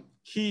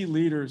key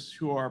leaders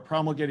who are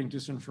promulgating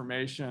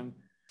disinformation.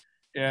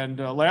 And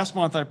last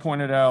month I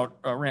pointed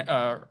out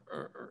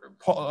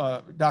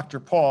Dr.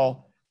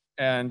 Paul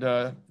and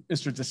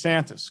Mr.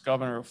 DeSantis,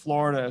 governor of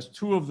Florida, as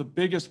two of the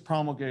biggest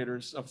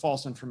promulgators of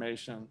false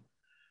information.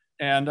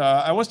 And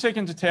I was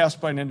taken to task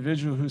by an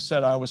individual who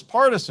said I was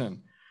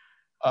partisan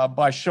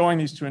by showing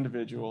these two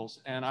individuals.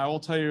 And I will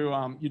tell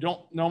you, you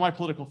don't know my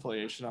political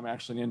affiliation. I'm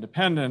actually an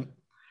independent.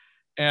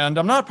 And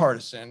I'm not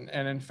partisan.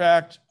 And in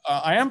fact,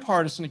 I am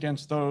partisan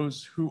against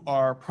those who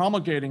are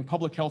promulgating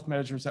public health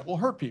measures that will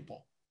hurt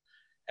people.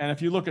 And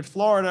if you look at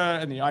Florida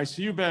and the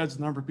ICU beds,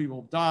 the number of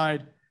people who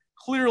died,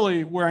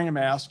 clearly wearing a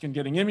mask and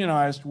getting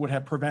immunized would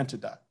have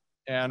prevented that.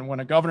 And when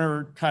a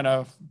governor kind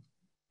of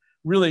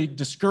really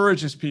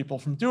discourages people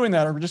from doing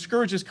that, or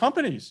discourages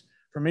companies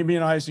from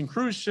immunizing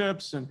cruise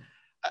ships, and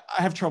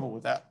I have trouble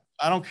with that.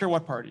 I don't care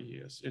what party he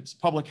is, it's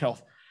public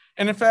health.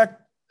 And in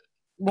fact,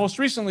 most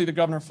recently, the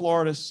governor of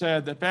Florida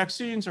said that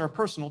vaccines are a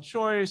personal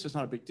choice. It's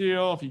not a big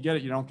deal. If you get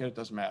it, you don't get it,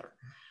 doesn't matter.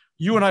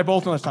 You and I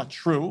both know that's not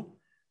true.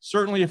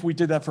 Certainly, if we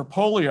did that for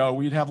polio,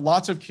 we'd have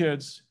lots of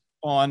kids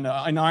in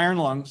iron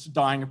lungs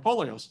dying of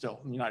polio still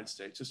in the United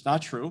States. It's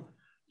not true.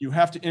 You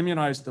have to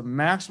immunize the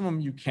maximum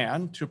you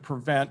can to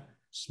prevent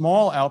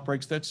small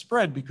outbreaks that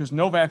spread, because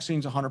no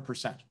vaccine's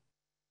 100%.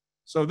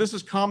 So this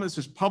is common. This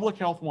is public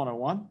health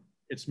 101.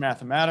 It's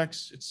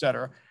mathematics, et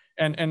cetera.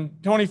 And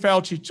Tony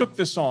Fauci took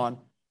this on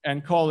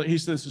and called it, he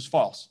said this is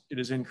false. It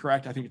is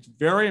incorrect. I think it's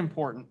very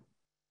important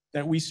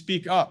that we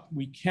speak up.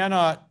 We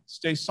cannot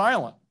stay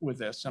silent with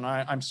this. And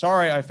I'm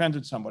sorry I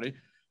offended somebody.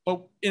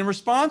 But in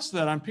response to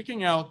that, I'm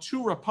picking out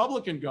 2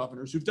 Republican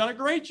governors who've done a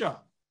great job,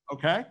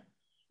 okay?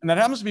 And that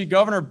happens to be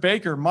Governor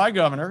Baker, my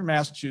governor in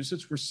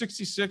Massachusetts, where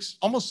 66,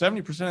 almost 70%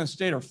 of the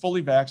state are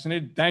fully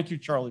vaccinated. Thank you,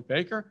 Charlie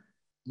Baker.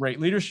 Great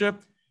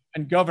leadership.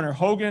 And Governor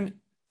Hogan,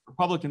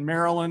 Republican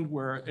Maryland,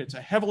 where it's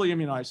a heavily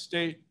immunized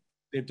state.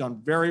 They've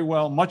done very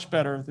well, much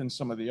better than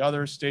some of the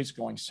other states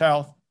going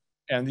south.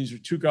 And these are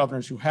 2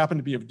 governors who happen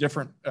to be of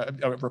different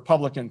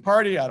Republican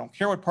party. I don't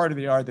care what party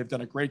they are. They've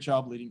done a great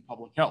job leading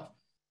public health.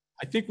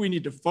 I think we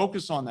need to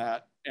focus on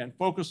that and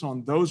focus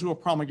on those who are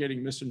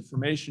promulgating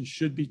misinformation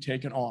should be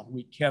taken on.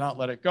 We cannot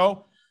let it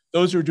go.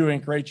 Those who are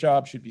doing a great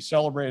job should be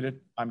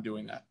celebrated. I'm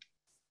doing that.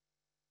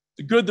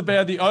 The good, the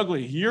bad, the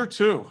ugly, year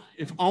 2.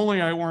 If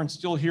only I weren't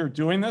still here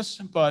doing this,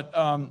 but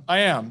I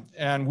am.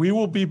 And we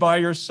will be by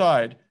your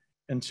side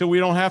until we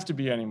don't have to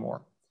be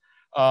anymore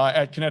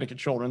at Connecticut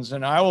Children's.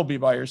 And I will be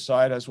by your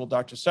side, as will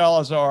Dr.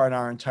 Salazar and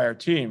our entire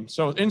team.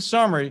 So in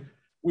summary,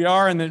 we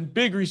are in the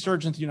big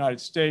resurgence in the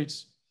United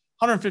States,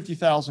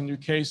 150,000 new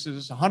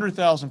cases,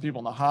 100,000 people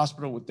in the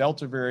hospital with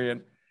Delta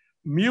variant.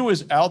 Mu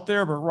is out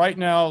there, but right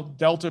now,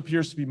 Delta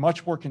appears to be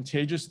much more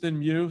contagious than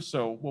Mu.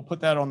 So we'll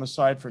put that on the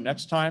side for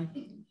next time.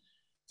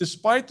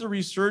 Despite the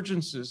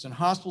resurgences and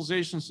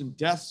hospitalizations and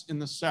deaths in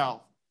the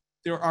South,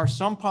 there are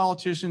some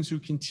politicians who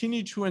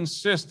continue to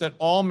insist that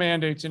all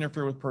mandates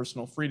interfere with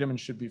personal freedom and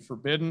should be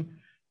forbidden.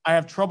 I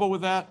have trouble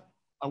with that.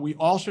 We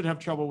all should have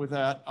trouble with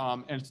that,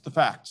 and it's the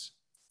facts.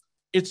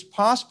 It's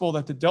possible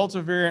that the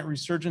Delta variant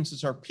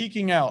resurgences are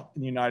peaking out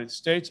in the United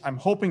States. I'm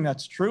hoping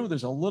that's true.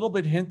 There's a little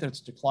bit hint that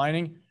it's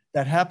declining.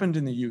 That happened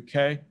in the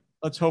UK.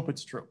 Let's hope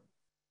it's true.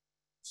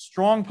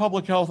 Strong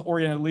public health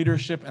oriented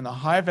leadership and the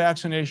high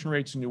vaccination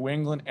rates in New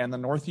England and the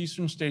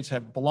northeastern states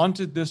have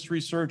blunted this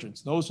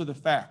resurgence. Those are the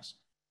facts.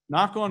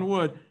 Knock on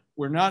wood,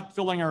 we're not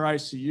filling our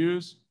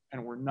ICUs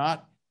and we're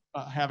not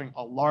having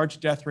a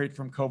large death rate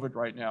from COVID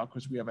right now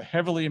because we have a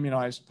heavily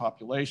immunized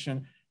population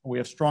and we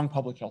have strong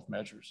public health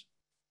measures.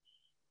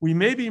 We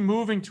may be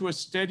moving to a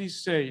steady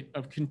state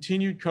of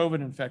continued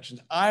COVID infections.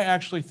 I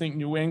actually think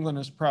New England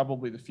is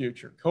probably the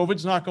future.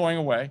 COVID's not going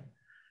away,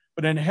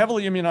 but in a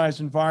heavily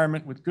immunized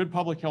environment with good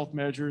public health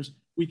measures,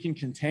 we can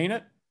contain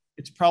it.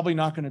 It's probably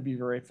not going to be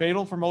very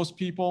fatal for most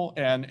people,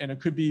 and it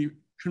could be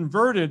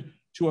converted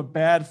to a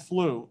bad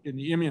flu in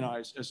the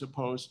immunized as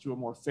opposed to a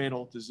more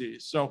fatal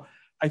disease. So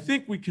I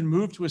think we can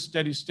move to a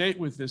steady state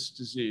with this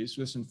disease,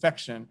 this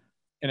infection,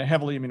 in a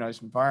heavily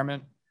immunized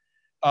environment.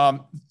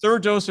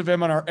 Third dose of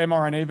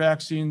mRNA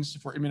vaccines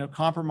for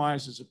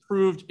immunocompromised is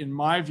approved. In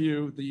my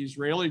view, the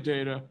Israeli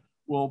data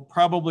will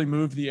probably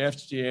move the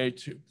FDA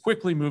to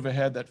quickly move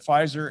ahead that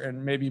Pfizer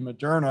and maybe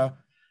Moderna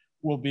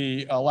will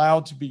be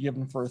allowed to be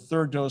given for a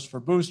third dose for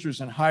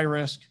boosters and high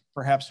risk,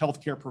 perhaps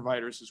healthcare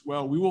providers as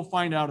well. We will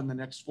find out in the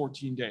next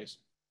 14 days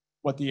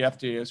what the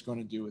FDA is going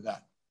to do with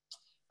that.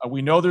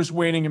 We know there's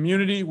waning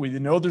immunity. We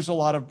know there's a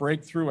lot of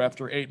breakthrough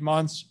after 8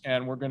 months,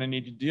 and we're going to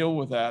need to deal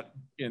with that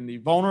in the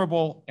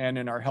vulnerable and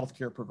in our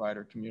healthcare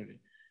provider community.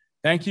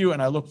 Thank you,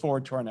 and I look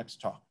forward to our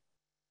next talk.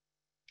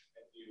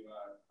 Thank you,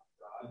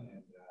 Ron.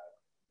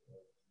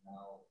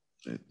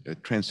 And A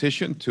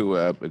transition to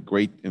a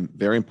great and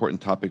very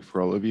important topic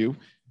for all of you.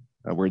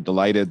 We're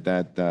delighted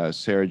that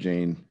Sarah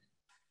Jane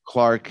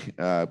Clark,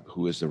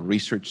 who is a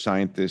research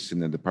scientist in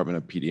the Department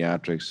of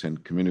Pediatrics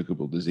and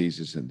Communicable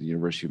Diseases at the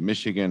University of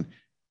Michigan,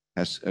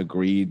 has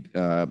agreed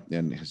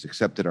and has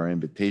accepted our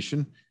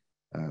invitation.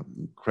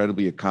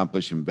 Incredibly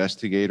accomplished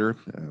investigator.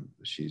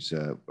 She's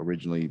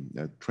originally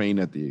trained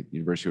at the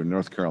University of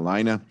North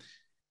Carolina,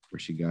 where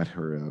she got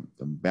her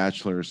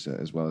bachelor's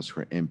as well as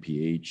her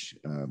MPH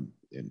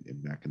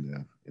back in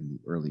the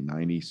early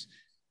 90s.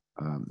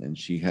 And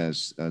she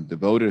has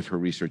devoted her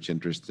research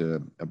interest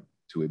to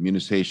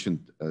immunization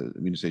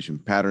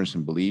patterns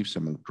and beliefs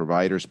among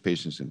providers,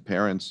 patients, and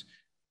parents,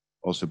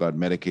 also about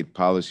Medicaid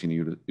policy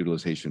and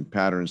utilization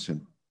patterns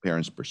and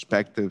parents'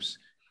 perspectives.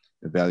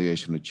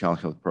 evaluation of child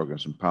health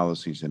programs and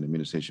policies, and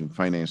immunization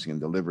financing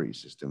and delivery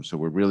system. So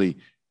we're really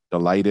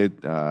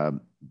delighted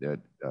that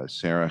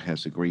Sarah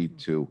has agreed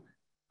to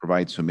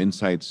provide some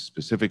insights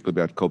specifically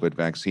about COVID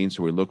vaccines.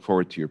 So we look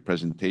forward to your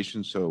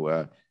presentation.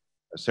 So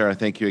Sarah,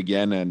 thank you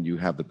again, and you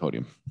have the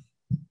podium.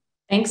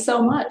 Thanks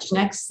so much.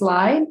 Next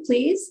slide,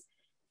 please.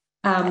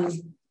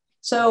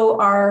 So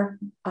our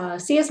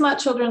CS Mott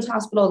Children's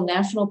Hospital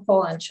National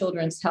Poll on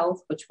Children's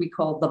Health, which we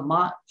call the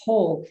Mott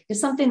Poll, is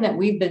something that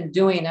we've been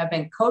doing. I've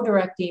been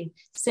co-directing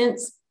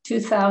since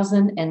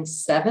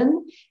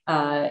 2007.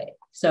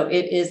 So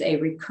it is a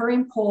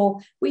recurring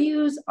poll. We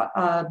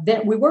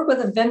work with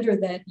a vendor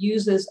that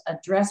uses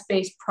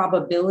address-based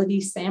probability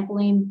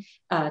sampling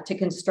to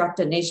construct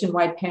a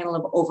nationwide panel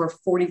of over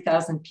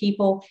 40,000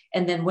 people.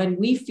 And then when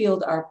we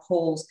field our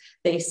polls,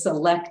 they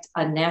select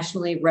a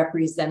nationally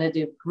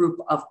representative group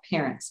of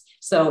parents.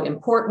 So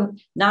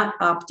important, not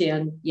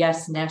opt-in,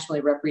 yes, nationally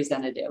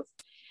representative.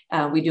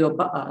 We do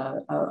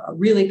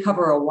really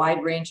cover a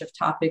wide range of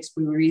topics.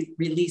 We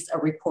release a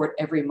report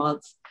every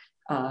month.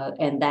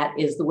 And that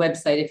is the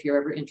website if you're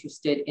ever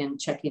interested in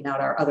checking out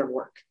our other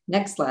work.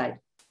 Next slide.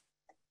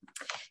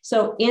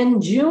 So in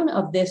June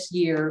of this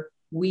year,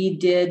 we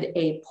did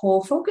a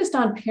poll focused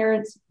on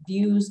parents'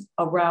 views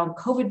around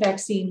COVID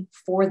vaccine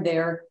for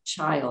their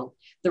child.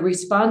 The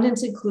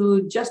respondents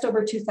include just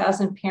over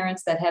 2,000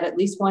 parents that had at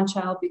least one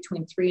child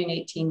between 3 and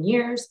 18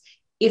 years.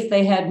 If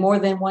they had more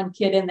than one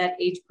kid in that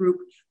age group,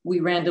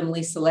 we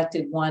randomly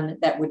selected one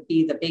that would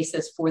be the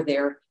basis for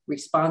their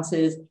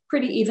responses,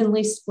 pretty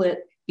evenly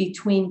split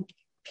between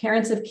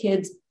parents of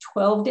kids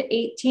 12 to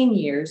 18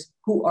 years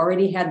who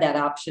already had that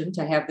option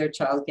to have their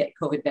child get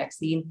COVID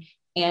vaccine,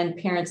 and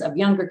parents of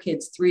younger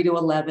kids 3 to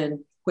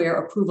 11 where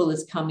approval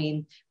is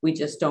coming. We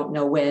just don't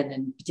know when,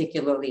 and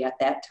particularly at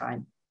that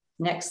time.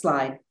 Next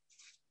slide.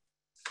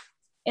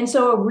 And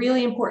so a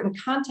really important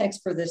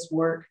context for this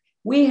work,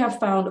 we have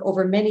found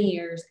over many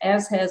years,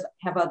 as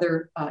have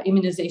other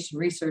immunization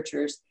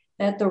researchers,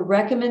 that the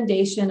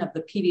recommendation of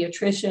the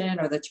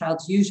pediatrician or the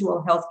child's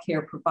usual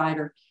healthcare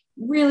provider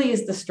really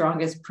is the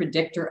strongest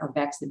predictor of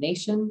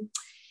vaccination.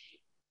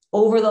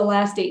 Over the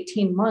last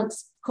 18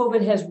 months,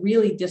 COVID has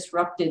really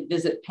disrupted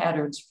visit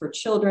patterns for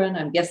children.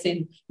 I'm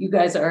guessing you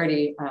guys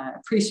already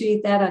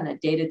appreciate that on a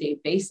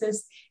day-to-day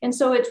basis. And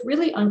so it's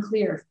really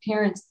unclear if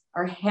parents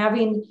are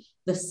having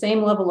the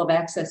same level of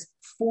access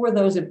for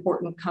those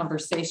important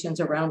conversations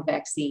around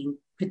vaccine,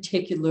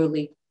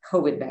 particularly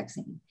COVID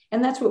vaccine.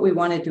 And that's what we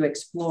wanted to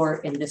explore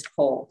in this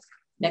poll.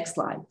 Next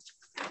slide.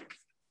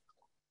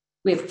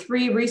 We have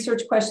 3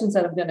 research questions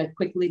that I'm going to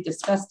quickly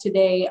discuss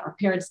today. Are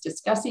parents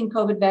discussing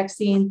COVID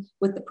vaccine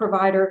with the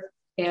provider,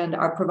 and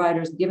are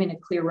providers giving a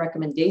clear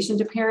recommendation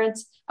to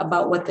parents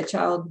about what the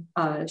child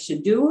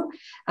should do?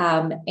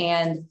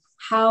 And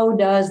how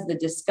does the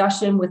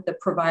discussion with the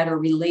provider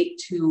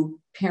relate to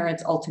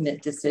parents'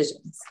 ultimate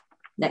decisions?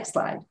 Next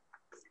slide.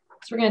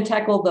 So we're going to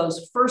tackle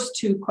those first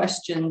 2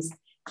 questions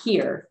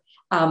here.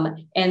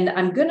 And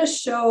I'm going to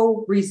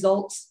show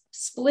results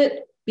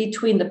split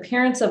between the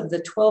parents of the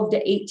 12 to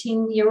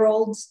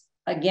 18-year-olds,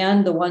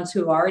 again, the ones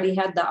who already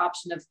had the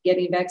option of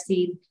getting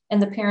vaccine,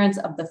 and the parents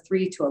of the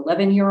 3 to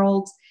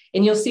 11-year-olds.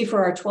 And you'll see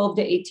for our 12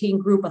 to 18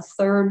 group, a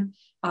third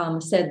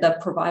said the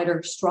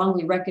provider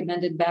strongly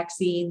recommended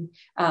vaccine,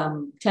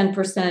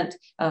 10%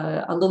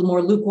 a little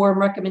more lukewarm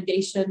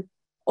recommendation,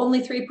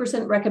 only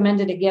 3%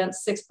 recommended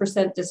against,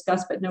 6%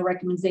 discussed but no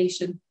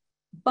recommendation,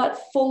 but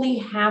fully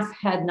half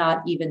had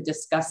not even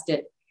discussed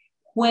it.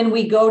 When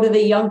we go to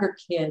the younger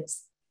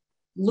kids,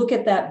 look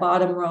at that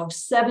bottom row,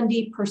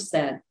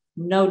 70%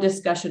 no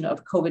discussion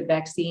of COVID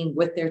vaccine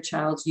with their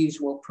child's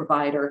usual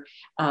provider.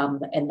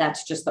 And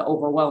that's just the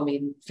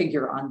overwhelming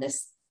figure on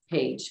this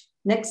page.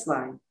 Next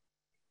slide.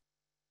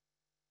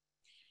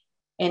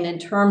 And in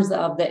terms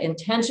of the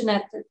intention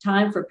at the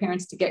time for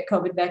parents to get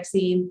COVID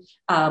vaccine,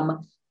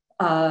 about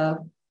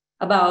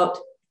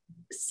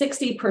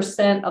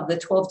 60% of the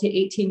 12 to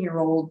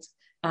 18-year-olds,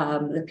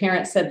 the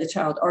parents said the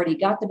child already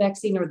got the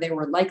vaccine or they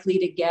were likely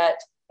to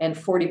get, and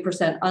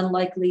 40%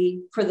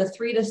 unlikely. For the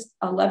 3 to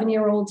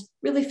 11-year-olds,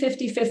 really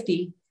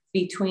 50-50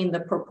 between the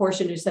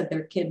proportion who said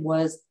their kid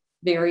was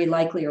very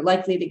likely or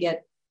likely to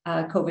get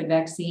COVID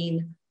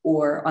vaccine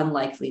or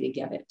unlikely to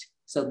get it.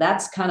 So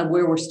that's kind of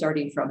where we're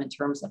starting from in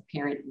terms of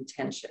parent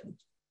intention.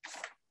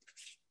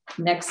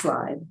 Next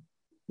slide.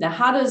 Now,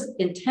 how does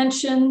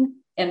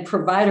intention and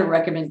provider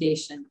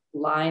recommendation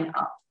line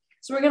up?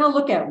 So we're going to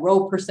look at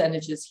row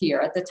percentages here.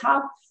 At the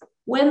top,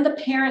 when the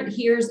parent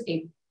hears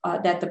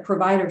that the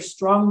provider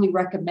strongly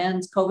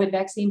recommends COVID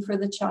vaccine for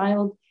the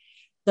child,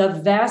 the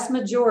vast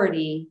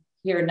majority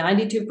here,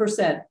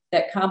 92%,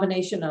 that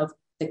combination of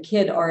the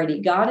kid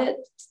already got it,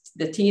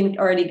 the teen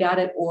already got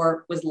it,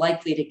 or was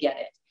likely to get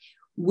it.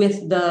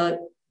 With the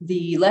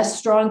less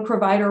strong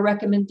provider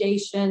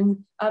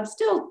recommendation,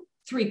 still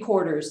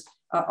 3/4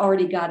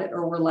 already got it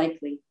or were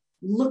likely.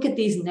 Look at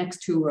these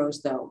next 2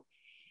 rows though.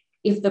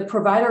 If the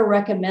provider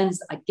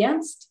recommends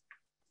against,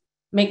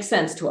 makes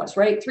sense to us,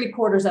 right?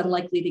 3/4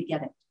 unlikely to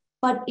get it.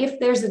 But if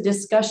there's a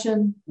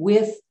discussion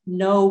with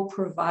no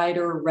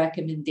provider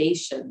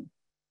recommendation,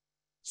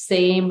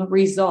 same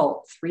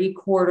result,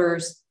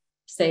 3/4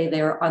 say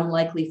they're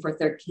unlikely for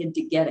their kid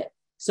to get it.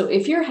 So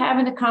if you're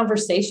having a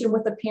conversation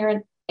with a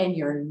parent and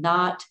you're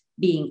not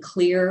being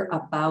clear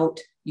about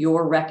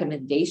your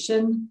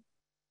recommendation,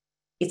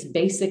 it's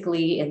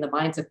basically, in the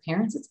minds of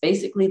parents, it's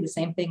basically the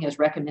same thing as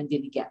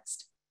recommending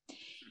against.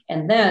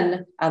 And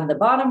then on the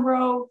bottom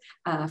row,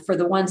 for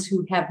the ones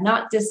who have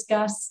not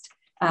discussed,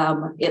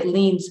 it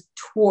leans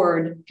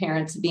toward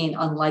parents being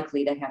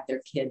unlikely to have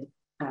their kid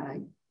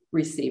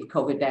receive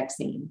COVID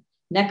vaccine.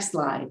 Next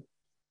slide.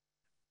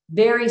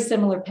 Very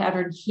similar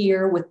pattern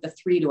here with the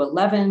 3 to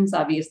 11s.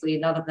 Obviously,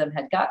 none of them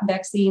had gotten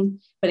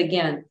vaccine, but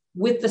again,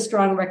 with the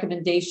strong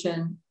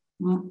recommendation,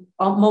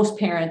 most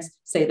parents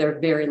say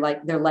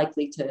they're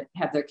likely to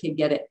have their kid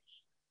get it.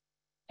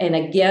 And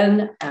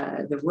again,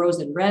 the rows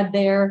in red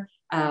there,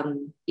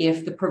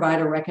 if the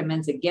provider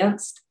recommends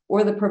against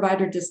or the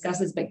provider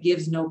discusses but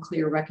gives no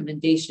clear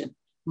recommendation,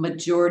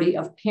 majority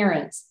of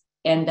parents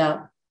end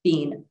up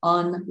being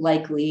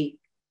unlikely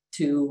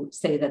to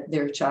say that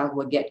their child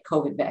will get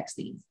COVID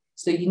vaccine.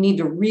 So you need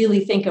to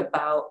really think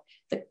about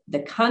the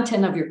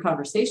content of your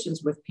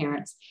conversations with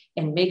parents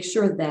and make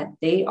sure that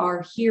they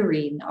are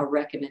hearing a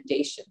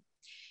recommendation.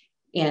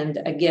 And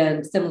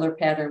again, similar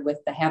pattern with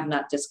the have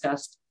not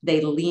discussed,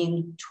 they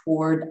lean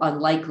toward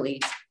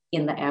unlikely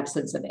in the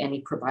absence of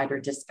any provider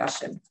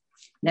discussion.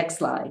 Next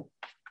slide.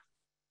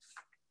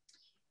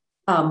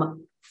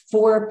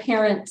 For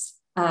parents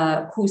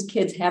whose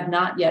kids have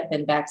not yet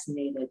been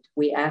vaccinated,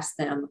 we ask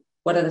them,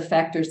 what are the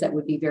factors that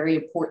would be very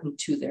important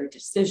to their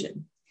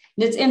decision?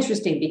 And it's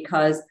interesting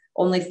because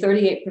only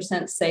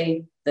 38%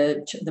 say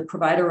the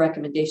provider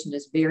recommendation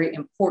is very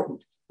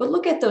important. But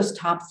look at those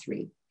top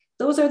 3.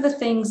 Those are the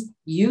things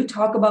you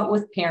talk about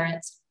with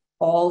parents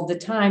all the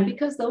time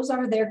because those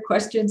are their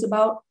questions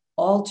about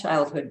all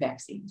childhood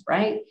vaccines,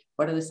 right?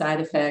 What are the side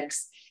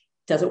effects?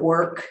 Does it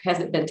work? Has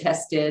it been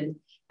tested?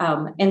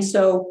 And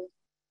so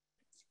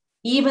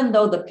even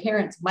though the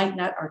parents might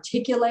not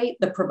articulate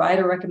the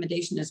provider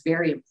recommendation is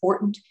very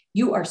important,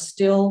 you are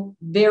still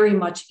very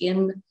much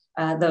in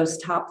those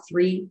top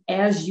 3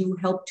 as you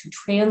help to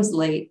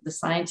translate the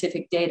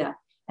scientific data.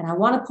 And I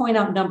want to point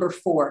out number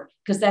 4,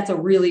 because that's a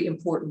really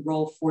important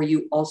role for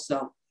you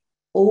also.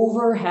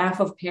 Over half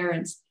of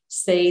parents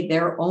say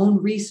their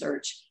own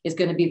research is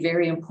going to be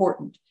very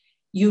important.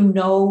 You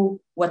know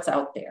what's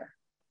out there,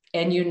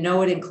 and you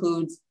know it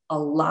includes a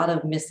lot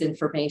of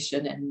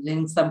misinformation and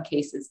in some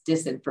cases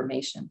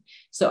disinformation.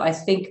 So I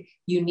think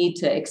you need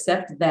to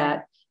accept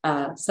that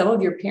some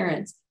of your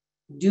parents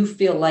do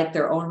feel like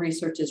their own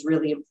research is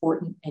really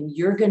important, and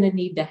you're going to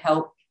need to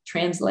help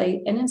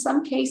translate and in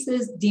some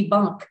cases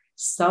debunk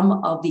some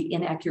of the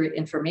inaccurate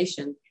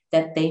information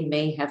that they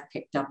may have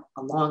picked up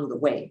along the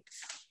way.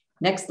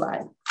 Next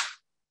slide.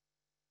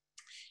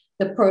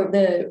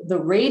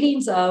 The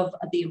ratings of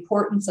the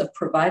importance of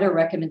provider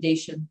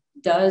recommendation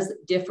does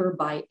differ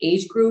by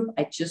age group.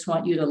 I just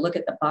want you to look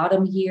at the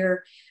bottom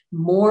here.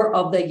 More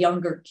of the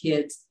younger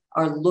kids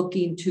are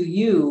looking to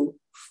you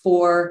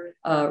for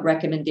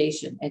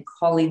recommendation and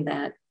calling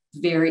that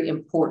very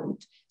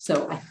important.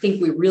 So I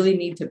think we really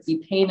need to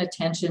be paying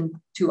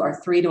attention to our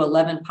 3 to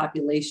 11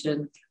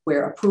 population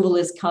where approval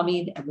is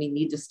coming, and we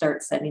need to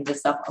start setting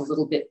this up a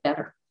little bit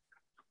better.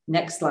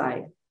 Next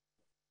slide.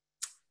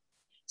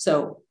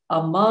 So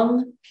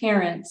among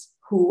parents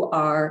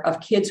of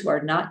kids who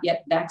are not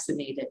yet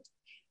vaccinated,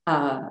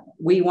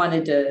 we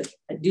wanted to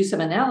do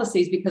some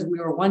analyses because we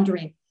were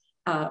wondering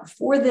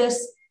for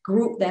this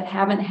group that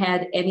haven't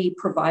had any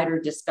provider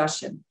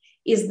discussion,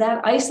 is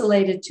that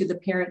isolated to the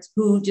parents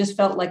who just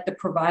felt like the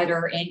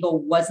provider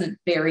angle wasn't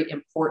very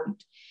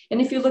important?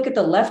 And if you look at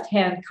the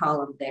left-hand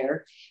column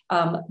there,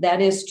 that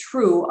is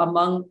true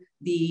among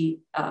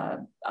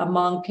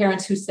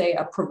parents who say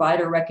a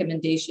provider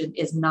recommendation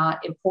is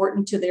not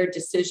important to their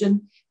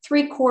decision.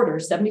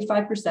 3/4,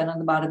 75% on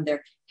the bottom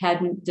there,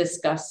 hadn't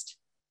discussed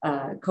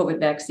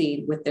COVID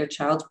vaccine with their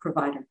child's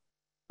provider.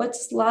 But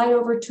slide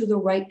over to the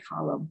right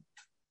column.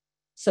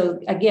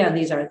 So again,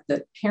 these are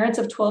the parents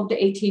of 12 to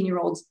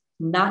 18-year-olds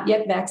not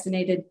yet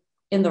vaccinated.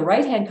 In the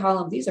right-hand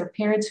column, these are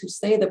parents who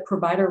say the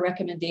provider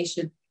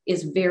recommendation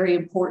is very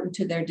important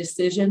to their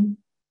decision,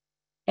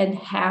 and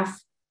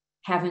half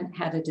haven't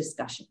had a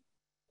discussion.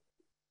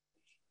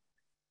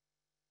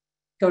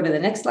 Go to the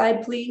next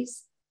slide,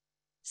 please.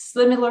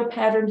 Similar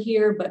pattern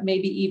here, but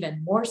maybe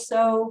even more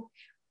so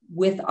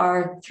with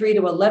our 3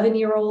 to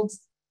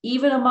 11-year-olds.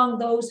 Even among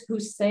those who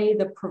say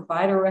the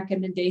provider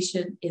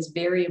recommendation is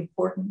very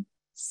important,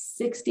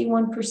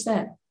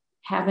 61%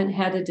 haven't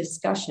had a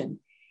discussion.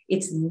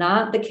 It's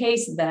not the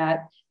case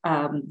that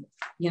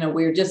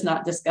we're just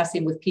not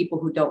discussing with people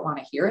who don't want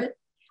to hear it.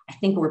 I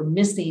think we're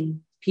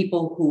missing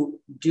people who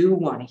do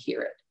want to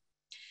hear it.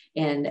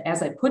 And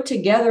as I put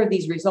together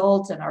these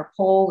results and our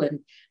poll, and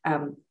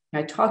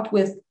I talked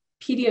with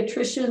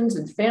pediatricians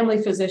and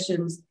family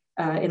physicians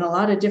in a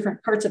lot of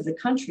different parts of the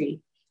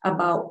country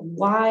about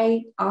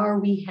why are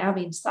we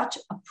having such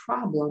a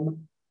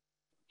problem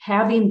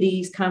having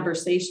these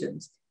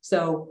conversations.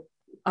 So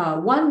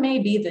one may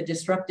be the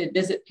disrupted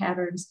visit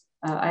patterns.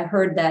 I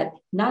heard that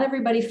not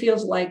everybody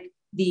feels like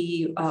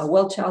the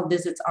well child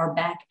visits are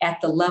back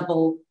at the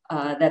level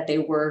that they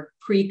were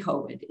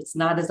pre-COVID. It's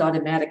not as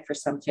automatic for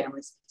some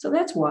families. So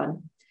that's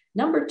one.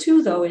 Number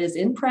two, though, is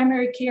in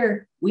primary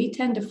care, we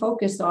tend to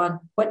focus on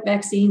what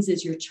vaccines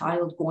is your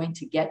child going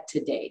to get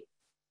today.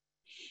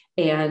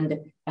 And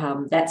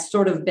that's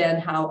sort of been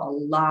how a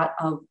lot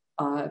of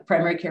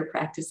primary care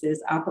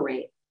practices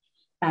operate.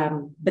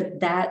 But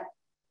that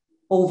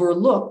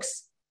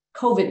overlooks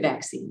COVID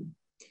vaccine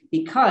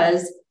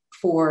because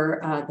for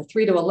the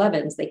 3 to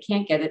 11s, they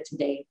can't get it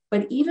today.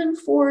 But even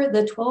for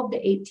the 12 to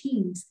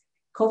 18s,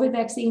 COVID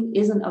vaccine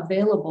isn't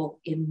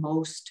available in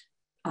most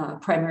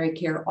primary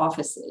care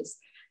offices.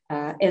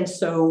 And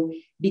so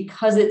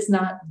because it's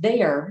not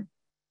there,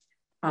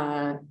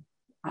 that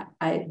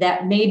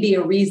may be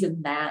a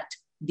reason that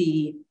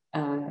the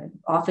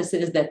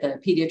offices that the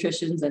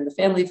pediatricians and the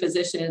family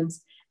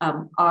physicians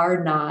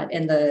are not,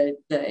 and the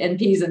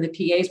NPs and the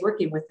PAs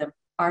working with them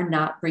are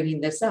not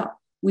bringing this up.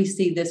 We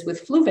see this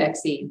with flu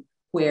vaccine,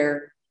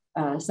 where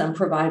some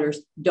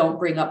providers don't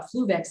bring up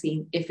flu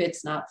vaccine if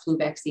it's not flu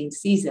vaccine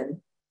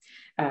season.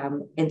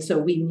 And so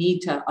we need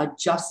to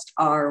adjust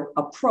our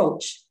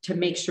approach to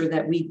make sure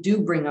that we do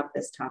bring up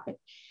this topic.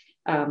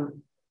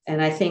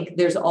 And I think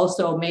there's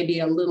also maybe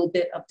a little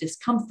bit of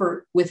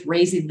discomfort with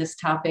raising this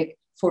topic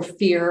for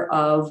fear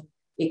of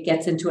it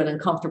gets into an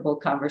uncomfortable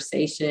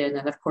conversation.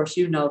 And of course,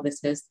 you know, this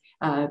has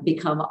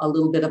become a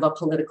little bit of a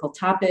political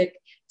topic.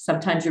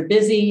 Sometimes you're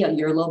busy,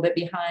 you're a little bit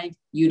behind,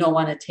 you don't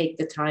want to take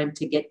the time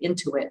to get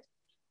into it.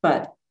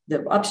 But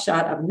the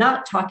upshot of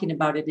not talking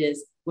about it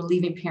is we're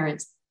leaving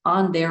parents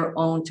on their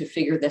own to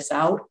figure this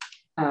out.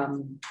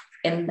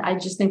 And I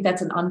just think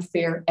that's an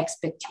unfair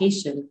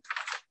expectation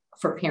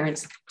for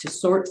parents to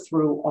sort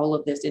through all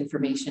of this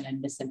information and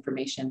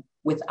misinformation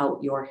without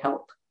your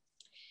help.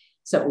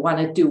 So I want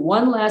to do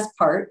one last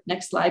part,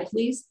 next slide,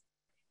 please,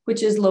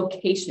 which is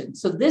location.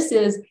 So this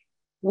is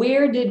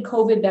where did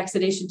COVID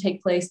vaccination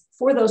take place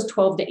for those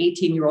 12 to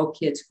 18-year-old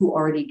kids who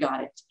already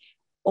got it?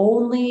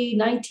 Only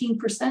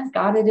 19%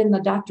 got it in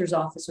the doctor's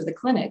office or the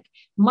clinic,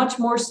 much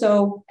more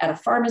so at a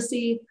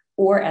pharmacy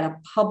or at a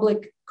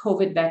public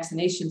COVID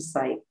vaccination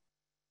site.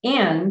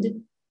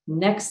 And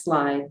next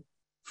slide,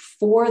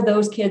 for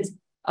those kids,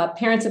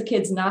 parents of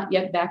kids not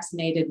yet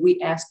vaccinated, we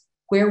asked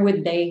where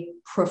would they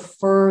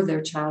prefer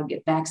their child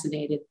get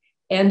vaccinated?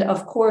 And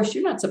of course,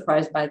 you're not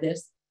surprised by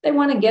this. They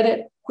want to get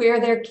it where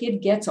their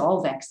kid gets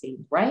all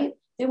vaccines, right?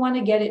 They want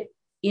to get it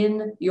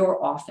in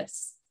your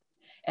office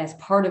as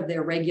part of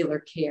their regular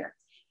care.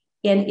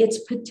 And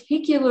it's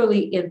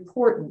particularly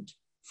important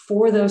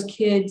for those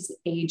kids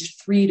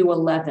aged 3 to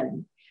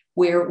 11,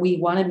 where we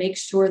want to make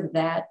sure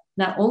that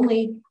not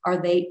only are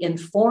they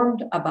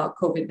informed about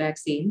COVID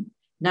vaccine,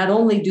 not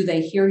only do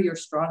they hear your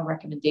strong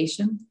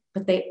recommendation,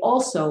 but they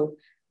also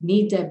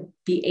need to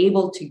be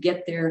able to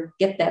get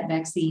that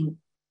vaccine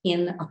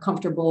in a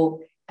comfortable,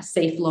 a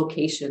safe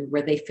location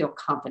where they feel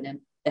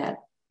confident that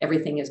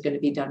everything is going to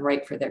be done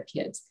right for their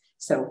kids.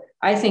 So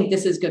I think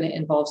this is going to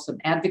involve some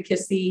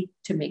advocacy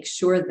to make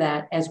sure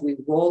that as we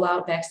roll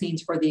out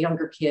vaccines for the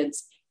younger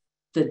kids,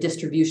 the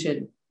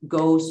distribution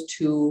goes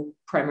to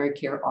primary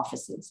care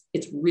offices.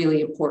 It's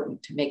really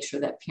important to make sure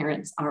that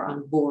parents are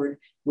on board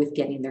with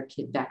getting their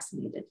kid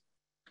vaccinated.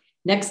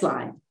 Next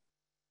slide.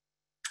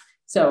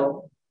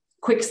 So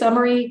quick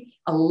summary,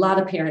 a lot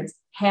of parents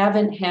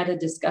haven't had a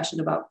discussion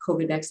about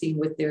COVID vaccine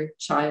with their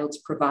child's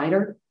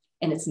provider,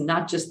 and it's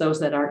not just those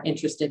that are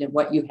interested in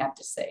what you have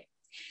to say.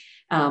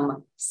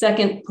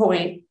 Second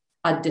point,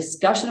 a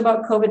discussion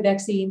about COVID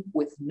vaccine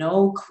with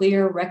no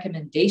clear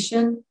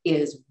recommendation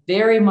is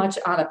very much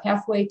on a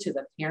pathway to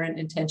the parent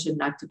intention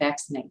not to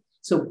vaccinate.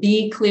 So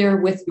be clear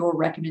with your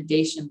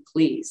recommendation,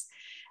 please.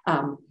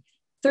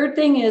 Third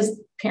thing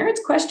is parents'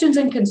 questions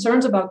and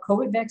concerns about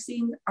COVID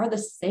vaccine are the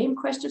same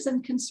questions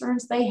and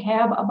concerns they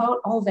have about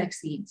all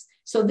vaccines.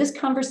 So this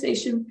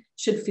conversation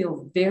should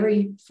feel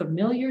very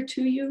familiar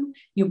to you.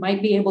 You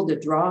might be able to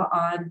draw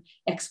on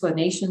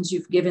explanations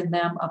you've given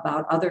them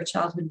about other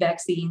childhood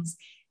vaccines.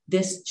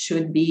 This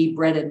should be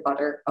bread and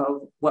butter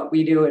of what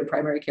we do in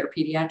primary care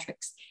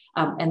pediatrics.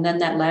 And then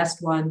that last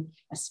one,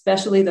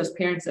 especially those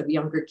parents of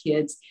younger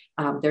kids,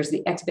 there's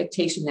the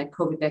expectation that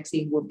COVID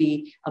vaccine will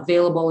be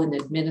available and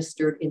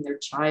administered in their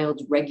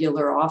child's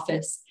regular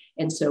office.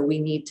 And so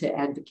we need to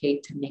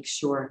advocate to make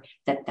sure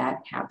that that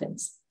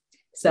happens.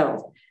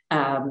 So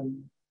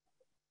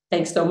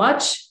thanks so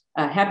much.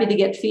 Happy to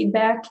get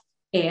feedback.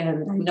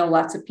 And I know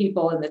lots of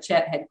people in the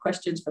chat had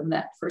questions from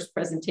that first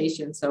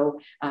presentation. So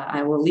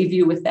I will leave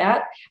you with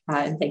that.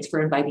 And thanks for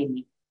inviting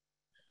me.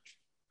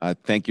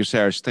 Thank you,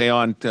 Sarah. Stay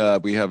on.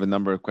 We have a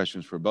number of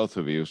questions for both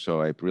of you,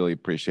 so I really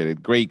appreciate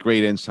it. Great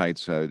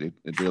insights.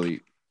 It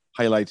really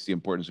highlights the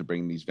importance of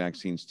bringing these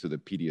vaccines to the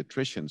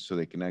pediatricians so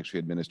they can actually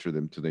administer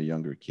them to their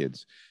younger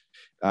kids.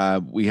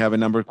 We have a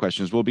number of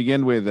questions. We'll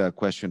begin with a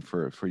question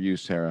for you,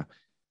 Sarah.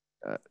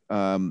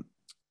 And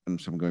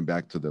so I'm going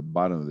back to the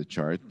bottom of the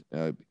chart.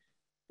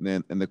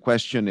 And the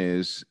question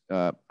is,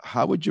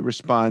 how would you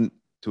respond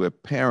to a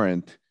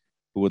parent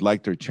who would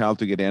like their child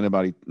to get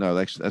antibody? No,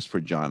 that's for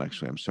John,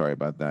 actually. I'm sorry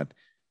about that.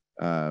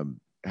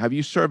 Have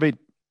you surveyed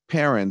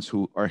parents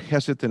who are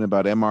hesitant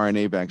about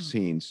mRNA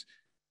vaccines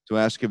to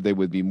ask if they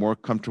would be more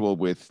comfortable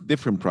with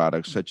different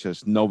products such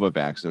as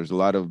Novavax? There's a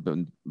lot of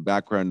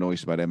background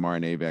noise about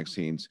mRNA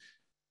vaccines.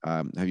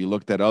 Have you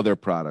looked at other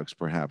products,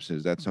 perhaps?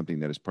 Is that something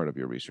that is part of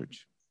your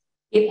research?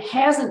 It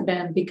hasn't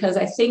been, because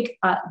I think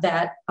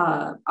that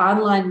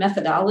online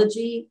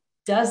methodology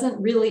doesn't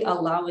really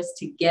allow us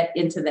to get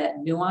into that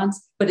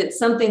nuance, but it's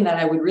something that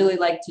I would really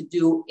like to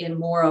do in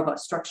more of a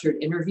structured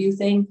interview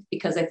thing,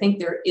 because I think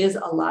there is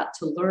a lot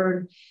to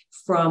learn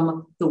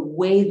from the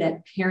way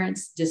that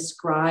parents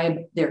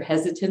describe their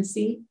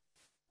hesitancy.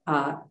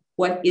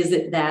 What is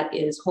it that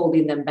is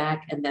holding them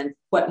back? And then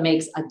what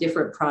makes a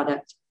different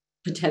product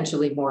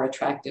potentially more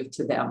attractive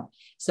to them.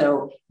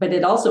 So, but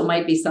it also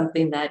might be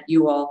something that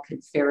you all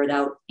could ferret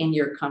out in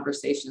your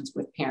conversations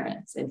with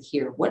parents and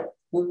hear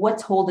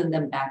what's holding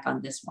them back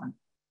on this one.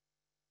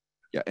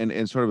 Yeah,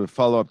 and sort of a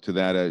follow-up to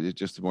that,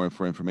 just more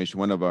for information,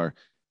 one of our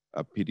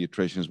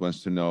pediatricians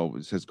wants to know,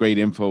 it says great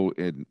info,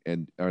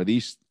 and are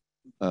these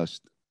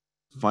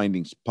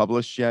findings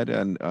published yet,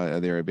 and are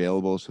they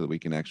available so that we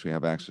can actually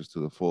have access to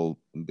the full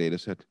data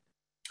set?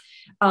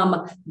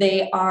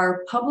 They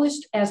are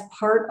published as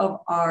part of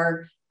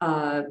our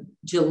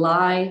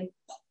July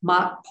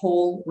mock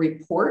poll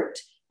report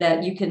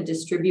that you can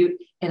distribute.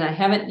 And I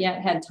haven't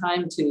yet had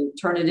time to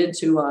turn it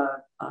into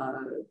a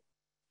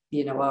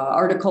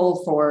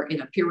article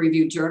in a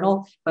peer-reviewed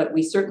journal, but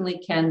we certainly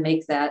can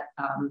make that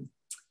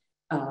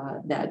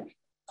that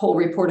poll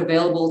report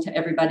available to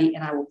everybody.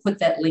 And I will put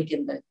that link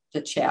in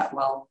the chat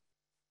while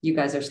you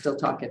guys are still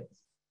talking.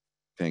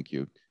 Thank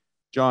you.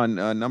 John,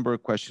 a number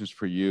of questions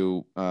for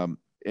you.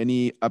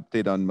 Any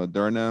update on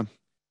Moderna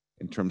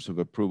in terms of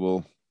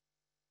approval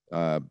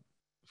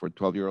for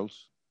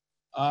 12-year-olds?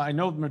 I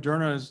know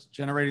Moderna is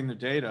generating the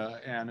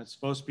data, and it's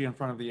supposed to be in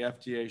front of the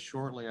FDA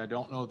shortly. I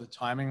don't know the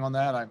timing on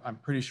that. I'm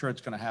pretty sure it's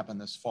going to happen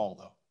this fall,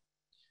 though.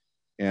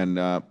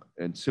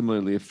 And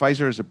similarly, if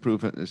Pfizer is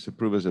approved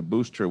as a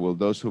booster, will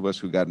those of us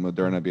who got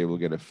Moderna be able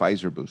to get a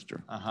Pfizer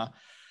booster?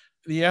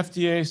 The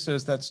FDA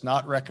says that's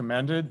not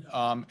recommended.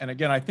 And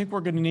again, I think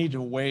we're going to need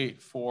to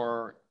wait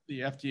for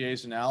the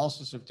FDA's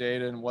analysis of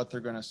data and what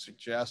they're going to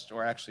suggest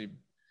or actually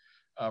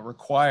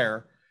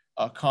require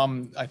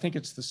I think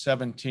it's the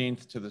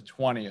 17th to the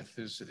 20th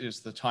is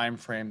the time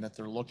frame that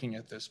they're looking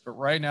at this. But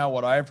right now,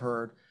 what I've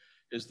heard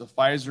is the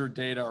Pfizer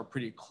data are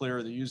pretty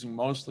clear. They're using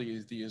mostly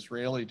the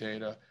Israeli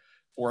data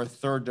for a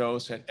third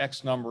dose at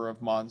X number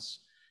of months.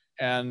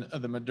 And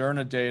the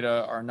Moderna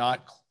data are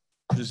not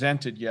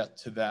presented yet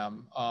to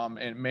them. And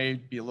it may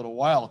be a little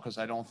while because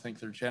I don't think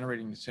they're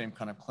generating the same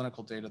kind of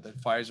clinical data that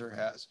Pfizer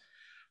has.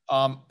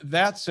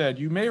 That said,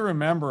 you may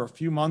remember a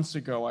few months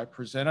ago, I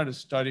presented a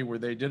study where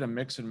they did a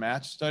mix and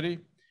match study,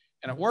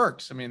 and it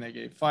works. I mean, they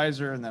gave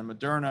Pfizer and then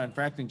Moderna, in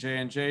fact, in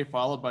J&J,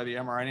 followed by the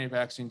mRNA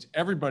vaccines.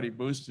 Everybody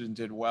boosted and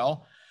did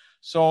well.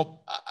 So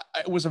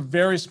it was a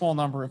very small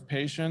number of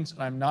patients,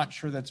 and I'm not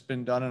sure that's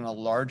been done in a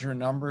larger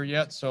number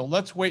yet. So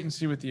let's wait and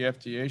see what the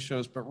FDA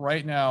shows. But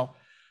right now,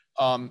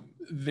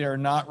 they're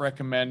not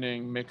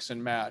recommending mix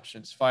and match.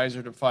 It's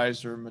Pfizer to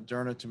Pfizer,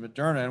 Moderna to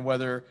Moderna.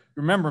 And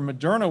remember,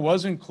 Moderna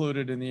was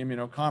included in the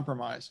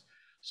immunocompromised.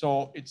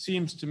 So it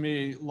seems to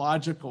me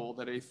logical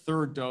that a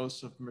third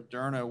dose of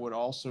Moderna would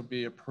also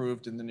be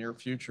approved in the near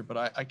future.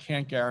 But I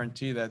can't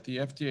guarantee that. The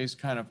FDA is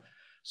kind of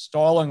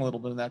stalling a little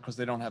bit in that because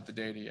they don't have the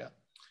data yet.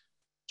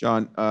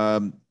 John,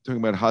 talking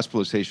about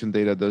hospitalization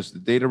data, does the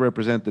data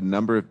represent the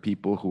number of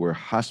people who were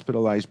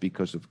hospitalized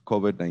because of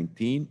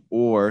COVID-19,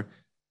 or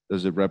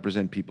does it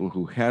represent people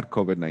who had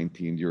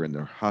COVID-19 during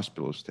their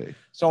hospital stay?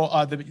 So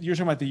you're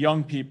talking about the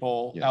young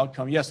people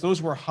outcome. Yes,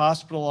 those were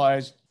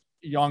hospitalized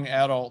young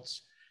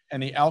adults,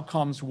 and the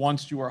outcomes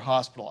once you were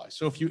hospitalized.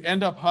 So if you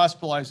end up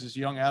hospitalized as a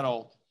young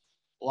adult,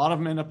 a lot of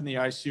them end up in the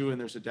ICU and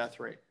there's a death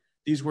rate.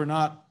 These were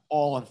not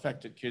all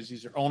infected kids.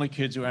 These are only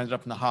kids who ended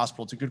up in the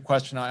hospital. It's a good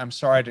question. I'm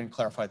sorry I didn't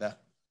clarify that.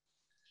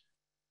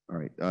 All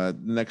right. The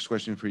next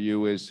question for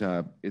you is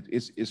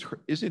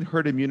isn't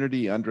herd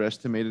immunity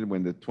underestimated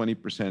when the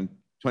 20%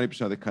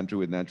 of the country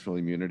with natural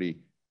immunity,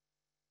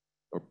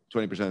 or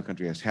 20% of the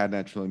country has had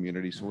natural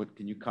immunity? So what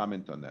can you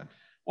comment on that?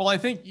 Well, I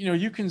think,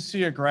 you can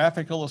see a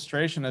graphic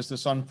illustration as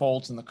this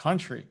unfolds in the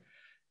country.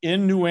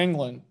 In New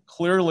England,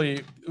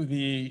 clearly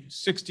the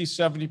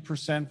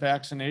 60-70%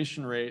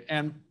 vaccination rate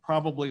and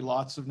probably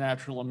lots of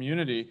natural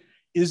immunity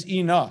is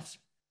enough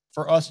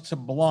for us to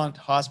blunt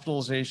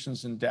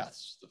hospitalizations and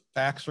deaths. The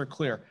facts are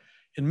clear.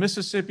 In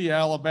Mississippi,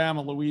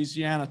 Alabama,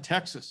 Louisiana,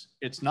 Texas,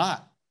 it's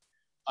not.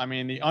 I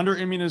mean, the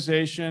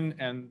under-immunization,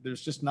 and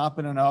there's just not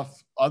been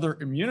enough other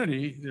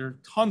immunity. There are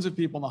tons of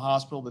people in the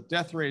hospital. The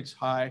death rate's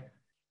high,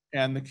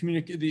 and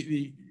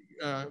the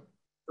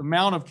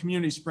amount of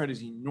community spread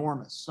is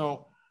enormous.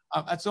 So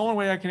that's the only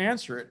way I can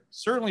answer it.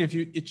 Certainly, if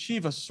you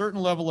achieve a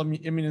certain level of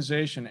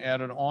immunization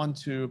added on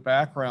to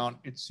background,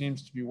 it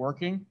seems to be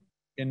working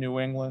in New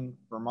England,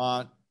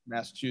 Vermont,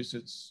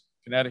 Massachusetts,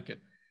 Connecticut.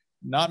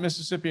 Not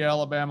Mississippi,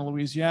 Alabama,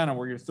 Louisiana,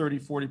 where you're 30,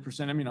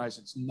 40% immunized.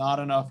 It's not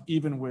enough,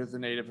 even with the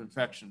native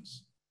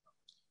infections.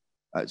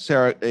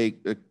 Sarah, a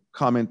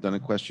comment on a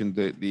question.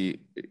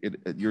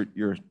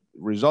 Your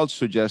results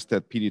suggest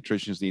that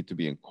pediatricians need to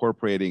be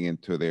incorporating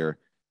into their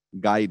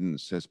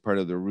guidance as part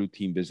of their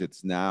routine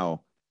visits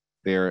now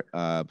their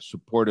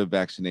supportive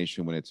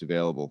vaccination when it's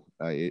available.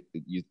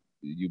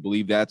 You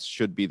believe that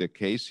should be the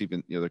case,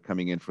 even they're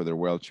coming in for their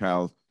well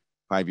child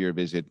 5-year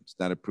visit. It's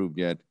not approved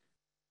yet,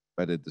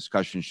 but a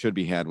discussion should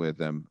be had with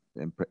them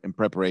in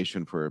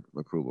preparation for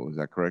approval. Is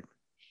that correct?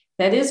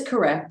 That is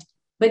correct.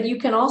 But you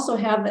can also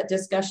have that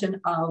discussion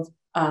of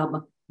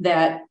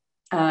that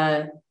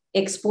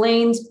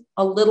explains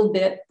a little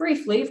bit,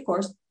 briefly, of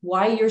course,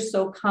 why you're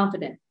so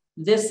confident.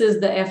 This is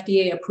the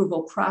FDA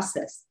approval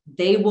process.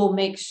 They will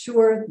make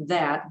sure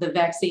that the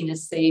vaccine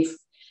is safe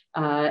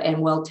and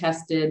well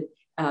tested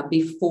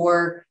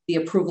before the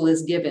approval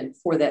is given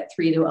for that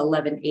 3 to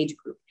 11 age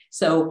group.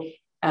 So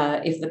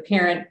if the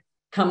parent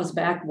comes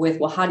back with,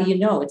 well, how do you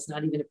know it's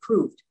not even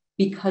approved?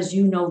 Because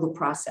you know the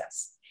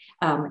process.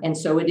 And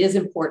so it is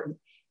important.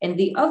 And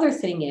the other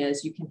thing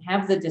is you can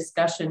have the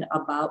discussion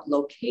about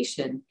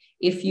location.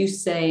 If you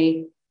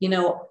say, you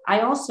know,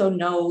 I also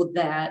know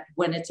that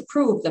when it's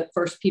approved, the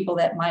first people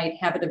that might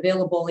have it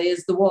available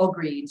is the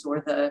Walgreens or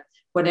the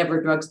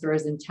whatever drugstore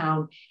is in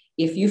town.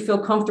 If you feel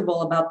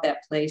comfortable about that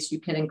place, you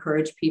can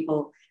encourage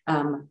people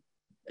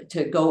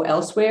to go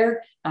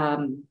elsewhere.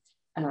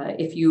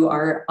 If you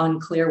are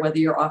unclear whether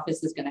your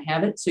office is going to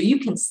have it. So you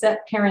can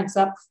set parents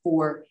up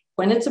for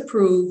when it's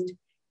approved.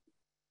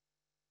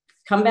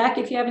 Come back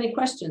if you have any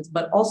questions,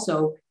 but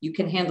also you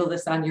can handle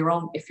this on your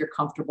own if you're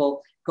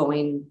comfortable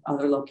going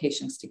other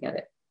locations to get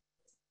it.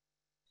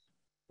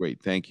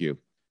 Great, thank you.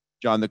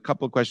 John, a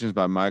couple of questions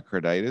about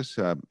myocarditis.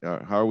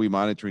 How are we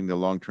monitoring the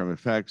long-term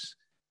effects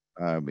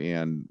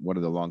and what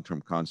are the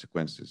long-term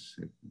consequences?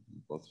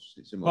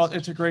 Well,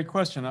 it's a great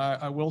question.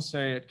 I will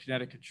say at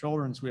Connecticut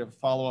Children's, we have a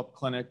follow-up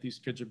clinic. These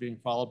kids are being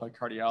followed by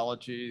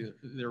cardiology.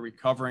 They're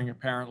recovering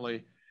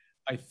apparently.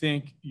 I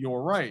think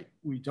you're right.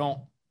 We don't,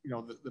 you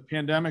know, the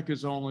pandemic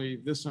is only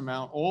this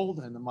amount old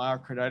and the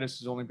myocarditis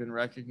has only been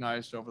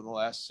recognized over the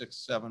last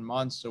 6-7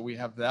 months. So we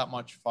have that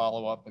much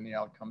follow-up and the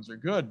outcomes are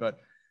good, but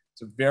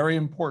it's a very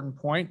important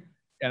point.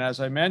 And as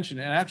I mentioned,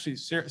 and actually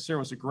Sarah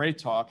was a great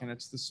talk, and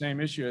it's the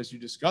same issue as you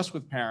discuss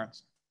with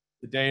parents,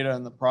 the data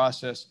and the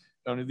process.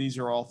 These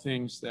are all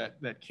things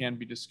that can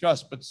be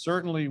discussed, but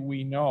certainly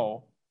we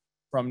know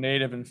from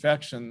native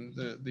infection,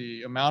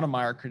 the amount of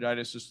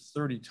myocarditis is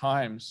 30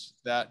 times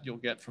that you'll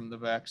get from the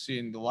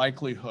vaccine, the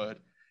likelihood,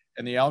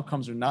 and the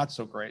outcomes are not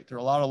so great. There are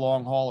a lot of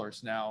long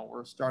haulers now.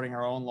 We're starting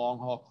our own long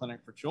haul clinic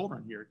for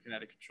children here at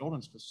Connecticut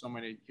Children's because so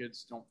many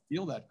kids don't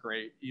feel that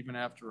great, even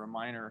after a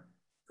minor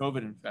COVID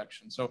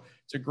infection. So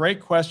it's a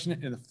great question,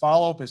 and the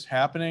follow-up is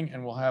happening,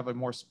 and we'll have a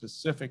more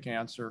specific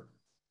answer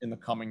in the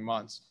coming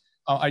months.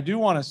 I do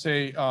want to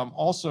say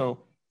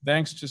also,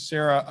 thanks to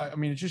Sarah, I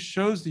mean, it just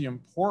shows the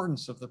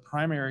importance of the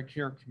primary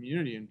care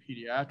community in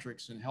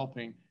pediatrics in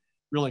helping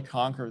really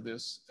conquer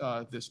this,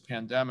 this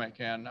pandemic.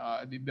 And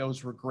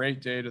those were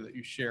great data that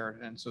you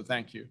shared. And so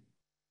thank you.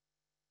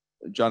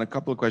 John, a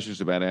couple of questions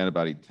about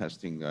antibody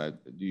testing.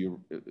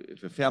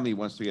 If a family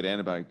wants to get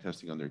antibody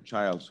testing on their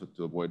child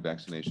to avoid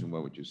vaccination,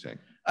 what would you say?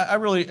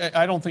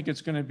 I don't think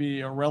it's going to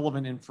be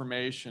relevant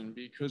information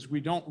because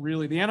we don't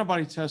really, the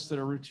antibody tests that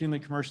are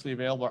routinely commercially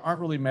available aren't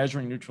really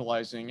measuring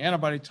neutralizing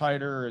antibody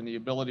titer and the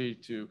ability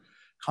to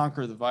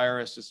conquer the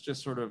virus. It's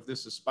just sort of,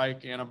 this is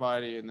spike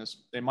antibody and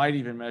this, they might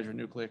even measure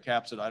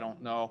nucleocapsid, I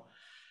don't know.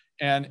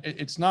 And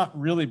it's not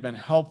really been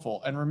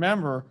helpful. And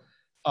remember,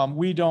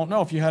 we don't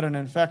know if you had an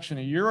infection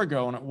a year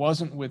ago and it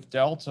wasn't with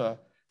Delta,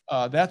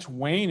 that's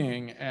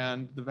waning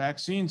and the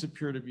vaccines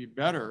appear to be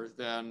better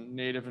than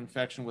native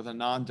infection with a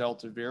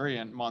non-Delta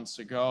variant months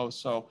ago.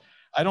 So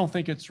I don't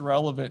think it's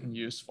relevant and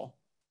useful.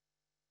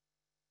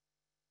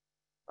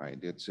 All right,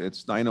 it's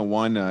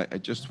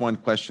 9:01. Just one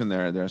question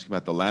there. They're asking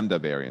about the Lambda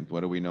variant.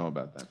 What do we know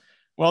about that?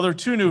 Well, there are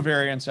two new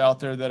variants out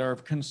there that are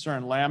of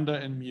concern, Lambda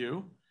and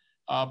Mu.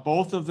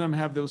 Both of them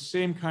have those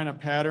same kind of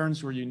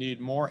patterns where you need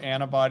more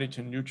antibody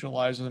to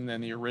neutralize them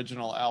than the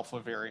original Alpha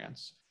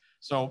variants.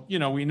 So, you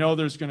know, we know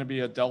there's going to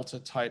be a Delta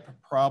type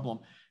problem.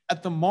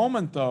 At the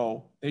moment,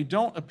 though, they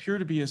don't appear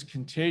to be as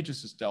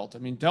contagious as Delta.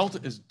 I mean,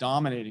 Delta is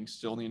dominating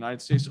still in the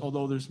United States,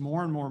 although there's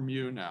more and more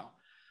Mu now.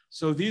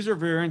 So these are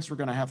variants we're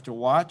going to have to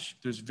watch.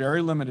 There's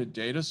very limited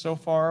data so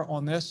far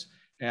on this,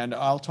 and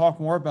I'll talk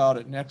more about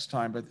it next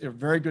time, but they're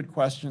very good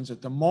questions.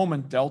 At the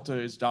moment, Delta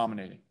is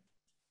dominating.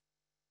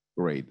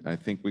 Great. I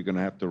think we're going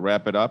to have to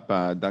wrap it up.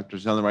 Dr.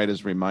 Zellenwright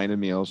has reminded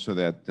me also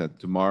that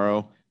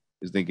tomorrow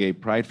is the Gay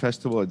Pride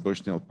Festival at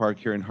Bushnell Park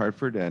here in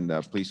Hartford, and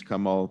please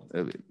come all,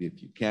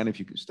 if you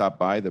can stop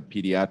by. The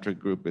pediatric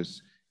group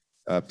is,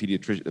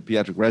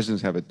 pediatric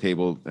residents have a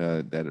table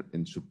that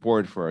in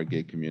support for our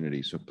gay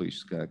community, so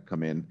please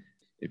come in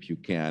if you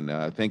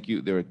can. Thank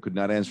you. There could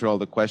not answer all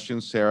the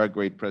questions. Sarah,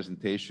 great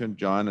presentation.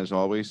 John, as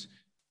always,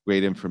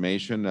 great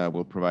information.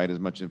 We'll provide as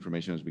much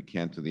information as we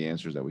can to the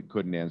answers that we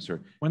couldn't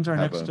answer. When's our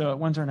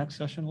next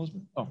session,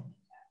 Elizabeth? Oh.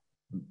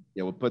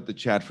 Yeah, we'll put the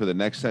chat for the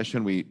next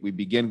session. We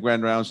begin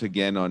Grand Rounds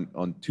again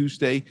on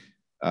Tuesday.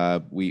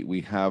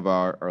 We have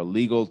our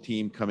legal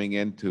team coming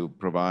in to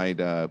provide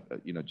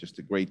just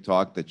a great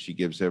talk that she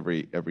gives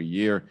every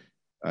year,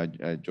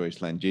 Joyce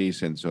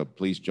Langis. And so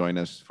please join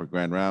us for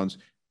Grand Rounds.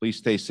 Please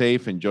stay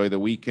safe, enjoy the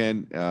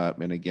weekend,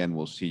 and again,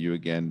 we'll see you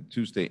again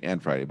Tuesday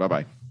and Friday.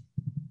 Bye-bye.